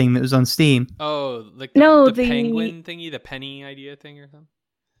 Expo thing that was on Steam? Oh, like the penguin thingy, the penny idea thing or something?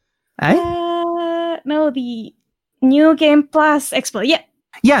 No, the New Game Plus Expo.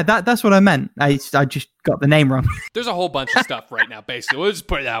 Yeah, that's what I meant. I just got the name wrong. There's a whole bunch of stuff right now, basically. We'll just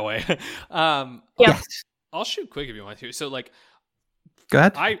put it that way. Yes. I'll shoot quick if you want to. So, like, go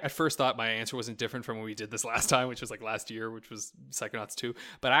ahead. I at first thought my answer wasn't different from when we did this last time, which was like last year, which was Psychonauts 2.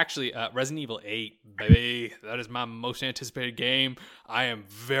 But actually, Resident Evil 8, baby, that is my most anticipated game. I am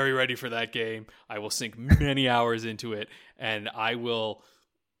very ready for that game. I will sink many hours into it, and I will...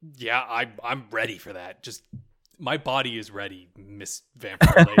 Yeah, I'm ready for that. Just my body is ready, Miss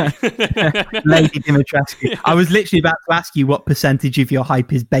Vampire Lady. Lady Dimitrescu. I was literally about to ask you what percentage of your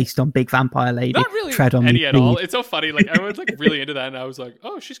hype is based on Big Vampire Lady. Not really Tread on any me, at all. It's so funny. Like I was like really into that, and I was like,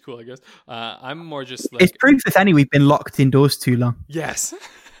 oh, she's cool, I guess. I'm more just like it's proof, if any, we've been locked indoors too long. Yes.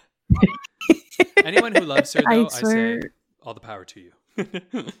 Anyone who loves her, though, I say all the power to you.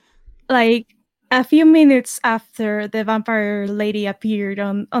 Like a few minutes after the Vampire Lady appeared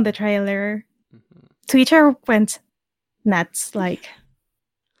on the trailer, Twitter went nuts. Like,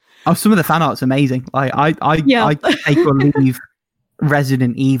 some of the fan art's amazing. Like, I take or leave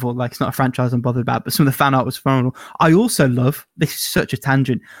Resident Evil. Like, it's not a franchise I'm bothered about, but some of the fan art was phenomenal. I also love, this is such a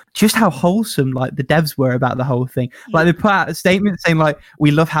tangent, just how wholesome like the devs were about the whole thing. Like, they put out a statement saying like, we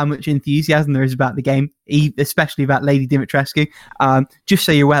love how much enthusiasm there is about the game, especially about Lady Dimitrescu. Just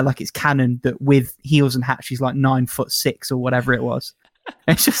so you're aware, like, it's canon that with heels and hats she's like 9'6" or whatever it was.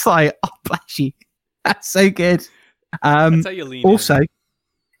 It's just like, oh, bless you. That's so good. That's how you lean also in.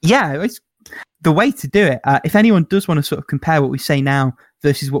 Yeah, it's the way to do it. If anyone does want to sort of compare what we say now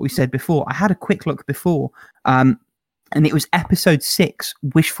versus what we said before, I had a quick look before, and it was episode 6,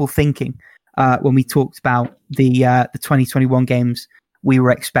 Wishful Thinking, when we talked about the 2021 games we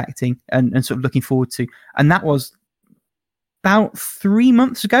were expecting and sort of looking forward to. And that was about 3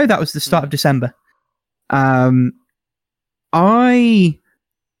 months ago. That was the start of December. I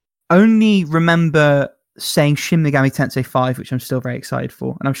only remember saying Shin Megami Tensei 5, which I'm still very excited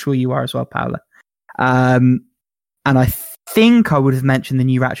for, and I'm sure you are as well, Paula. And I think I would have mentioned the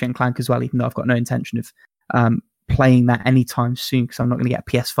new Ratchet & Clank as well, even though I've got no intention of playing that anytime soon, because I'm not going to get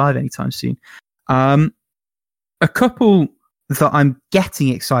a PS5 anytime soon. A couple that I'm getting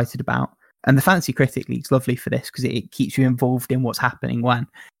excited about, and the Fantasy Critic League's lovely for this, because it keeps you involved in what's happening when.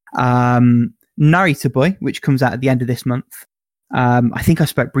 Narita Boy, which comes out at the end of this month. I think I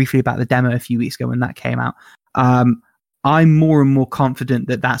spoke briefly about the demo a few weeks ago when that came out. I'm more and more confident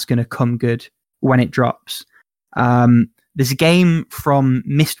that that's going to come good when it drops. There's a game from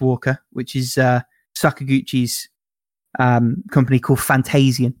Mistwalker, which is Sakaguchi's company, called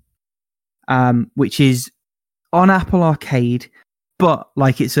Fantasian, which is on Apple Arcade, but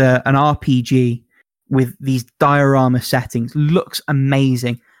like it's an RPG with these diorama settings. Looks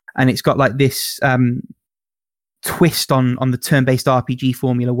amazing, and it's got like this twist on the turn-based RPG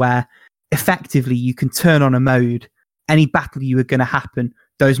formula where effectively you can turn on a mode. Any battle you are going to happen,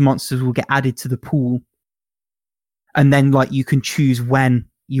 those monsters will get added to the pool, and then like you can choose when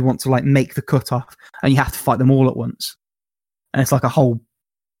you want to like make the cutoff, and you have to fight them all at once, and it's like a whole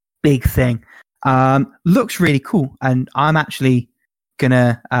big thing. Looks really cool, and I'm actually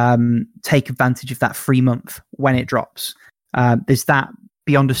gonna take advantage of that free month when it drops. There's that,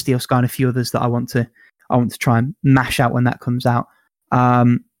 Beyond a Steel Sky, and a few others that I want to try and mash out when that comes out.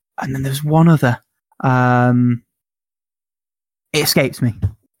 And then there's one other. It escapes me.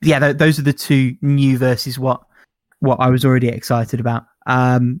 Yeah, those are the two new versus what I was already excited about.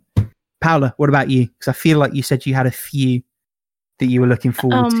 Paula, what about you? Because I feel like you said you had a few that you were looking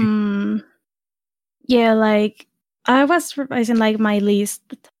forward to. Yeah, like I was revising like my list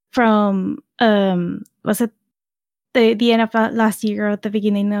from was it the end of last year or the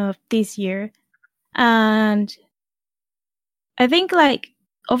beginning of this year, and I think like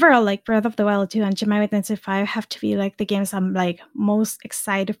overall, like Breath of the Wild 2 and Shin Megami Tensei 5 have to be like the games I'm like most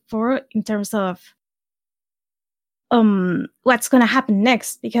excited for in terms of what's gonna happen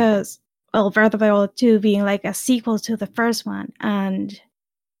next, because Breath of the Wild 2 being like a sequel to the first one, and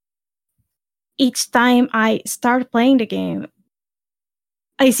each time I start playing the game,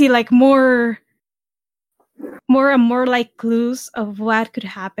 I see like more and more like clues of what could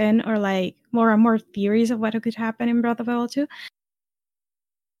happen, or like more and more theories of what could happen in Breath of the Wild 2.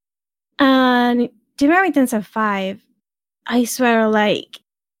 And Shin Megami Tensei 5, I swear, like,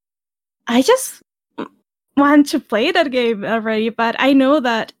 I just want to play that game already, but I know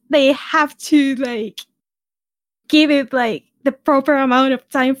that they have to like give it like the proper amount of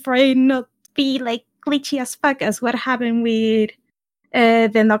time for it not be like glitchy as fuck as what happened with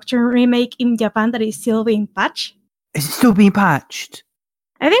the Nocturne remake in Japan that is still being patched. Is it still being patched?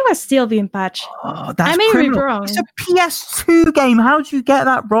 I think it was still being patched. Oh, that's I may be criminal. wrong. It's a PS2 game. How did you get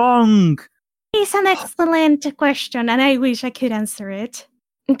that wrong? It's an excellent question, and I wish I could answer it.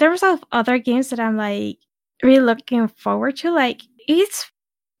 In terms of other games that I'm like really looking forward to, like it's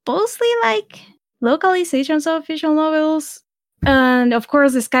mostly like localizations of visual novels, and of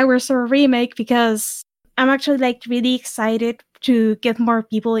course the Skyward Sword remake, because I'm actually like really excited to get more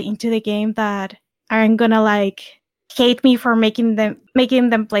people into the game that aren't gonna like hate me for making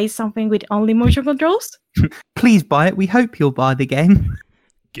them play something with only motion controls. Please buy it. We hope you'll buy the game.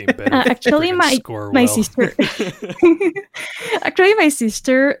 Game better actually, my well. sister, actually my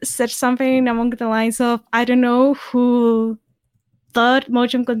sister said something along the lines of, I don't know who thought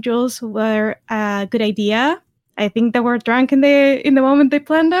motion controls were a good idea. I think they were drunk in the moment they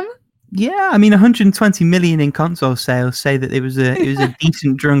planned them. Yeah, I mean, 120 million in console sales say that it was a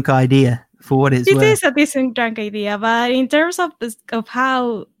decent drunk idea for what it's worth. It is a decent drunk idea, but in terms of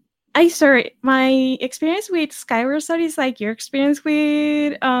how my experience with Skyward Sword is like your experience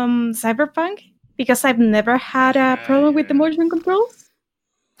with Cyberpunk, because I've never had a problem with the motion controls.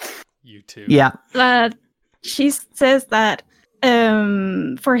 You too. Yeah. But she says that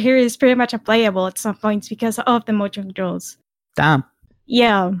for her it's pretty much unplayable at some points because of the motion controls. Damn.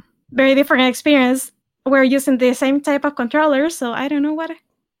 Yeah. Very different experience. We're using the same type of controller, so I don't know what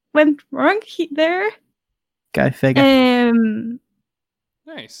went wrong there. Go figure.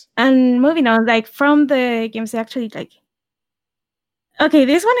 Nice. And moving on, like from the games, actually, like, okay,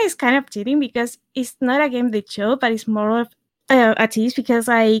 this one is kind of cheating because it's not a game they show, but it's more of a tease, because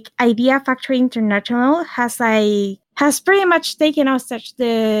like Idea Factory International has pretty much taken hostage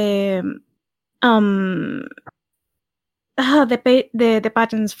the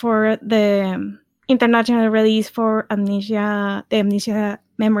patents for the international release for the Amnesia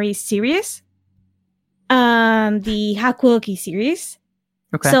Memories series and the Hakuoki series.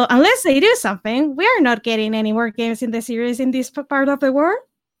 Okay. So unless they do something, we are not getting any more games in the series in this part of the world.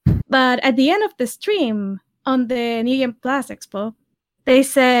 But at the end of the stream on the New Game Plus Expo, they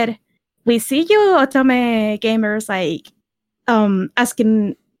said, "We see you Otome gamers like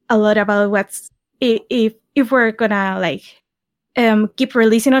asking a lot about if we're gonna like keep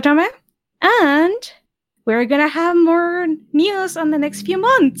releasing Otome, and we're gonna have more news on the next few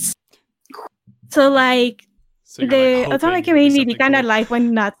months." So like, So the like Otome community kind of like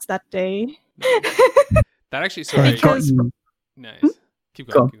went nuts that day. That actually, sorry. Because- Nice. Keep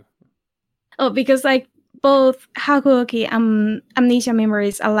going. Oh, because like both Hakuoki and Amnesia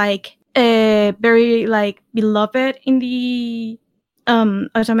Memories are like very like beloved in the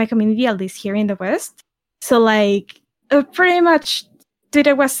otome community, at least here in the West. So like pretty much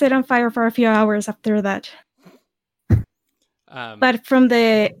Twitter was set on fire for a few hours after that. But from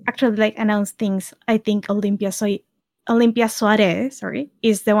the actually like announced things, I think Olympia Soares,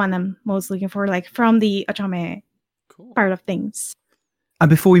 is the one I'm most looking for, like from the otome part of things. And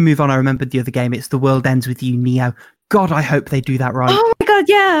before we move on, I remembered the other game. It's The World Ends With You, Neo. God, I hope they do that right. Oh my god,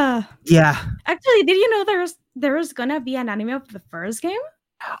 yeah. Yeah. Actually, did you know there's gonna be an anime of the first game?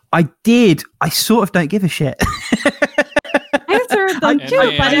 I did. I sort of don't give a shit. I sort of don't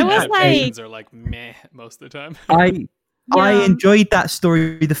too, but it was like... are like meh most of the time. I enjoyed that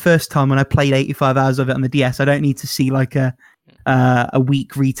story the first time when I played 85 hours of it on the DS. I don't need to see like a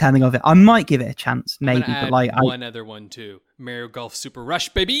weak retelling of it. I might give it a chance, maybe, but like one other one too. Mario Golf Super Rush,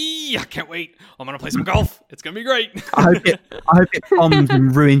 baby! I can't wait. I'm gonna play some golf. It's gonna be great. I hope it bombs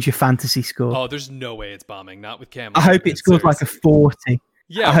and ruins your fantasy score. Oh, there's no way it's bombing. Not with Cam. I hope it scores like a 40.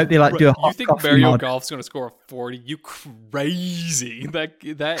 Yeah, I hope they like do a hot You think coffee Mario mod. Golf's going to score a 40? You crazy? That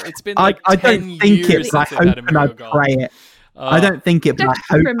it's been like I 10 don't think years it, but I since they've had hope a and I Mario Golf. play it. I don't think it, but I hope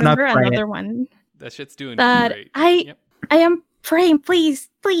and I remember play another it. one. That shit's doing But great. I am praying, please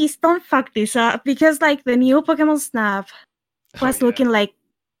don't fuck this up, because like the new Pokemon Snap was looking like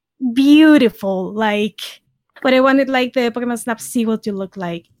beautiful, like but I wanted like the Pokemon Snap sequel to look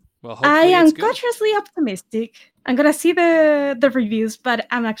like. Well, I am it's good. cautiously optimistic. I'm gonna see the reviews, but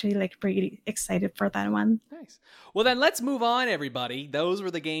I'm actually like pretty excited for that one. Nice. Well, then let's move on, everybody. Those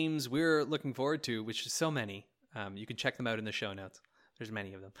were the games we're looking forward to, which is so many. You can check them out in the show notes. There's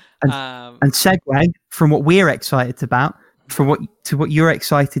many of them. And segue from what we're excited about to what you're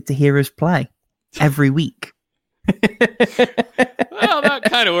excited to hear us play every week. Well, that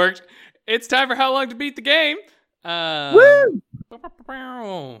kind of worked. It's time for How Long to Beat the Game. Woo!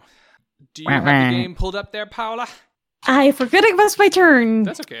 Do you have the game pulled up there, Paula? I forgot it was my turn.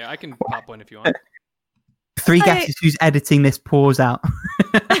 That's okay. I can pop one if you want. 3 guesses who's editing this pause out.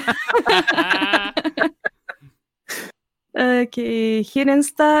 Okay, hidden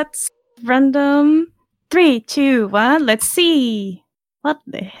stats, random. 3, 2, 1. Let's see. What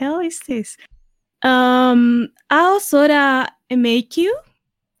the hell is this? Aosora MAQ.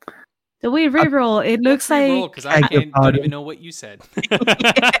 Do we reroll? It looks like... because I don't even know what you said.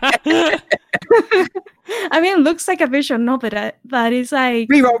 I mean, it looks like a visual novel that is like...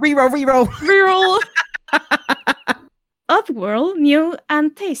 Reroll. Reroll. Oddworld, new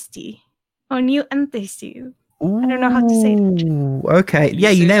and tasty. Or new and tasty. I don't know how to say it. Okay.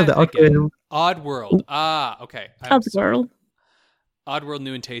 Yeah, you nailed it. Oddworld. Ah, okay. Oddworld. Oddworld,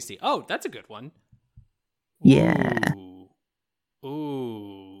 new and tasty. Oh, that's a good one. Yeah.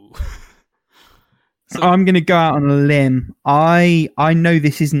 Ooh. So, I'm going to go out on a limb. I know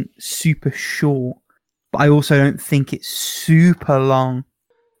this isn't super short, but I also don't think it's super long.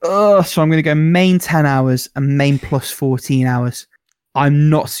 So I'm going to go main 10 hours and main plus 14 hours. I'm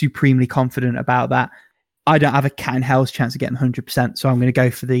not supremely confident about that. I don't have a cat in hell's chance of getting 100%, so I'm going to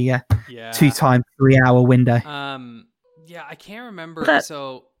go for the 2 times 3 hour window. Yeah, I can't remember.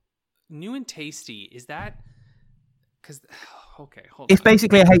 So, new and tasty, is that... Because... Okay, hold on. It's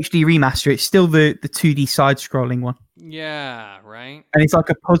basically a HD remaster. It's still the 2D side-scrolling one. Yeah, right? And it's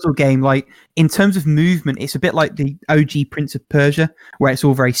like a puzzle game. Like, in terms of movement, it's a bit like the OG Prince of Persia, where it's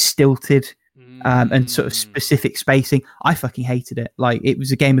all very stilted and sort of specific spacing. I fucking hated it. Like, it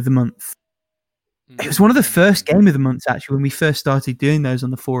was a game of the month. It was one of the first game of the months, actually, when we first started doing those on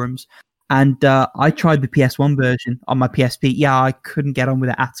the forums. And I tried the PS1 version on my PSP. Yeah, I couldn't get on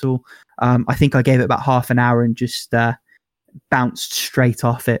with it at all. I think I gave it about half an hour and just... bounced straight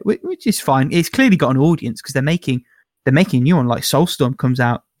off it, which is fine. It's clearly got an audience because they're making a new one. Like Soulstorm comes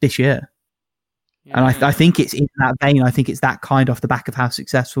out this year, and I think it's in that vein. I think it's that kind off the back of how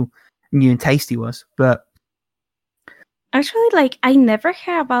successful New and Tasty was. But actually, like I never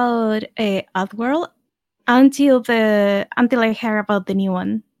heard about Oddworld until I heard about the new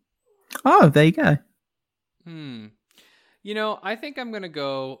one. Oh, there you go. You know, I think I'm gonna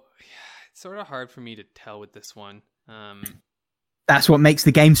go. It's sort of hard for me to tell with this one. That's what makes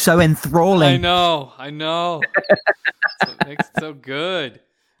the game so enthralling. I know. That's what makes it so good.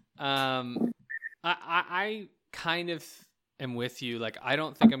 I kind of am with you. Like, I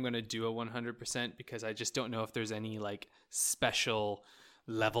don't think I'm going to do a 100% because I just don't know if there's any like special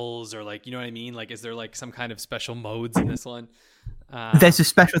levels or like, you know what I mean? Like, is there like some kind of special modes in this one? There's a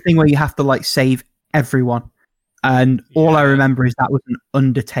special thing where you have to like save everyone. And all I remember is that was an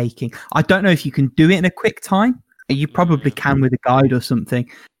undertaking. I don't know if you can do it in a quick time. You probably can with a guide or something,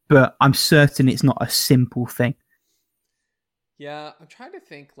 but I'm certain it's not a simple thing. Yeah, I'm trying to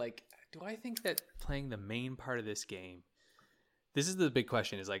think, like, do I think that playing the main part of this game, this is the big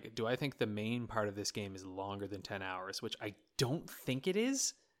question, is like, do I think the main part of this game is longer than 10 hours, which I don't think it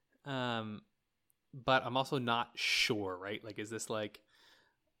is. But I'm also not sure, right? Like, is this like,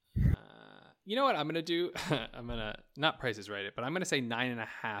 you know what I'm going to do? I'm going to, not Price is Right, but I'm going to say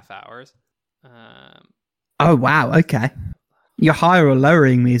 9.5 hours. Oh, wow. Okay. You're higher or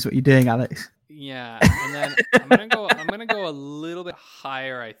lowering me is what you're doing, Alex. Yeah. And then I'm going to go a little bit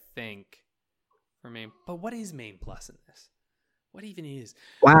higher, I think, for main. But what is main plus in this? What even is?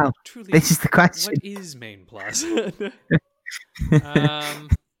 Wow. Truly, this is the question. What is main plus?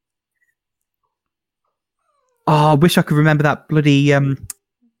 Oh, I wish I could remember that bloody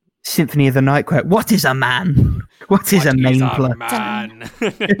Symphony of the Night quote. What is a man? What is a main plus? Man? Nothing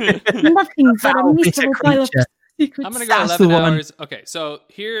but a Foul miserable bitter pile of creature. secrets. I'm gonna go That's 11 the one. hours. Okay, so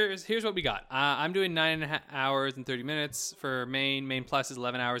here's what we got. I'm doing 9 hours and 30 minutes for main. Main plus is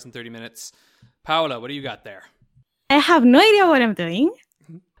 11 hours and 30 minutes. Paola, what do you got there? I have no idea what I'm doing.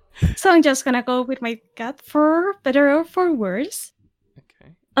 So I'm just gonna go with my gut for better or for worse.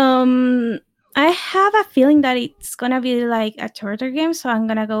 Okay. I have a feeling that it's gonna be like a shorter game, so I'm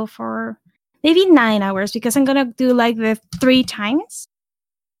gonna go for maybe 9 hours because I'm gonna do like the 3 times.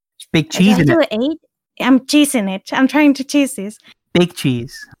 Big cheese in I it. do 8. I'm chasing it. I'm trying to chase this. Big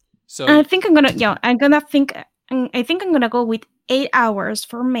cheese. So I think I think I'm gonna go with 8 hours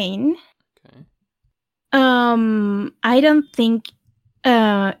for main. okay. I don't think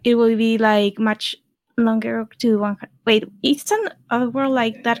it will be like much longer to 100. Wait, it's an overworld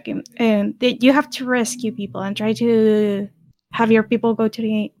like that game, and you have to rescue people and try to have your people go to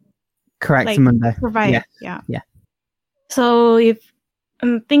the Correct, like, Monday. survive. Yeah. Yeah. So if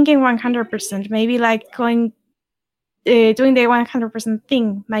I'm thinking 100%, maybe like doing the 100%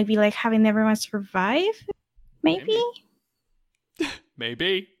 thing might be like having everyone survive. Maybe.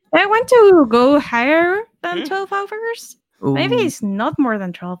 Maybe. I want to go higher than 12 hours. Ooh. Maybe it's not more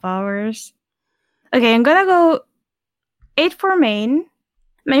than 12 hours. Okay, I'm gonna go 8 for main.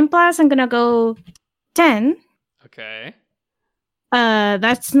 Main plus, I'm gonna go 10. Okay.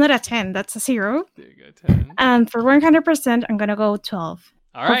 That's not a 10, that's a 0. There you go. 10. And for 100%, I'm gonna go 12.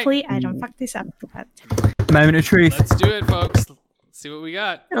 All right. Hopefully, I don't fuck this up. But Moment of truth. Let's do it, folks. Let's see what we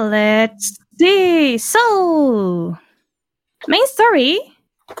got. let's see. So, main story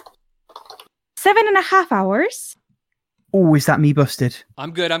 7.5 hours. Oh, is that me busted?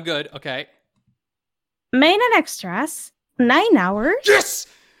 I'm good. Okay. Main and extras 9 hours. Yes.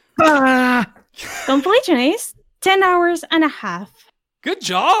 Ah! Completionist 10 hours and a half. Good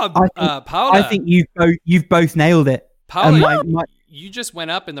job, Paola. I think you've both nailed it. Paola, my- you just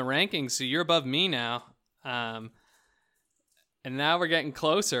went up in the rankings, so you're above me now. And now we're getting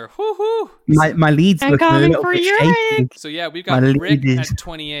closer. Woo-hoo. My lead's I'm looking a coming little for bit you, shaky. Rick. So yeah, we've got My Rick lead at is-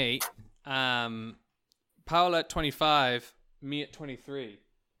 28, Paola at 25, me at 23.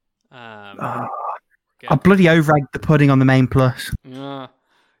 Oh, Okay. I bloody over-egged the pudding on the main plus. Yeah.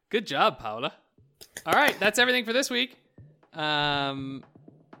 Good job, Paola. All right, that's everything for this week. We'll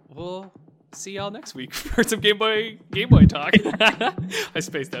see y'all next week for some Game Boy talk. I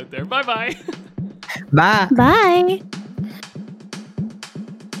spaced out there. Bye-bye. Bye. Bye.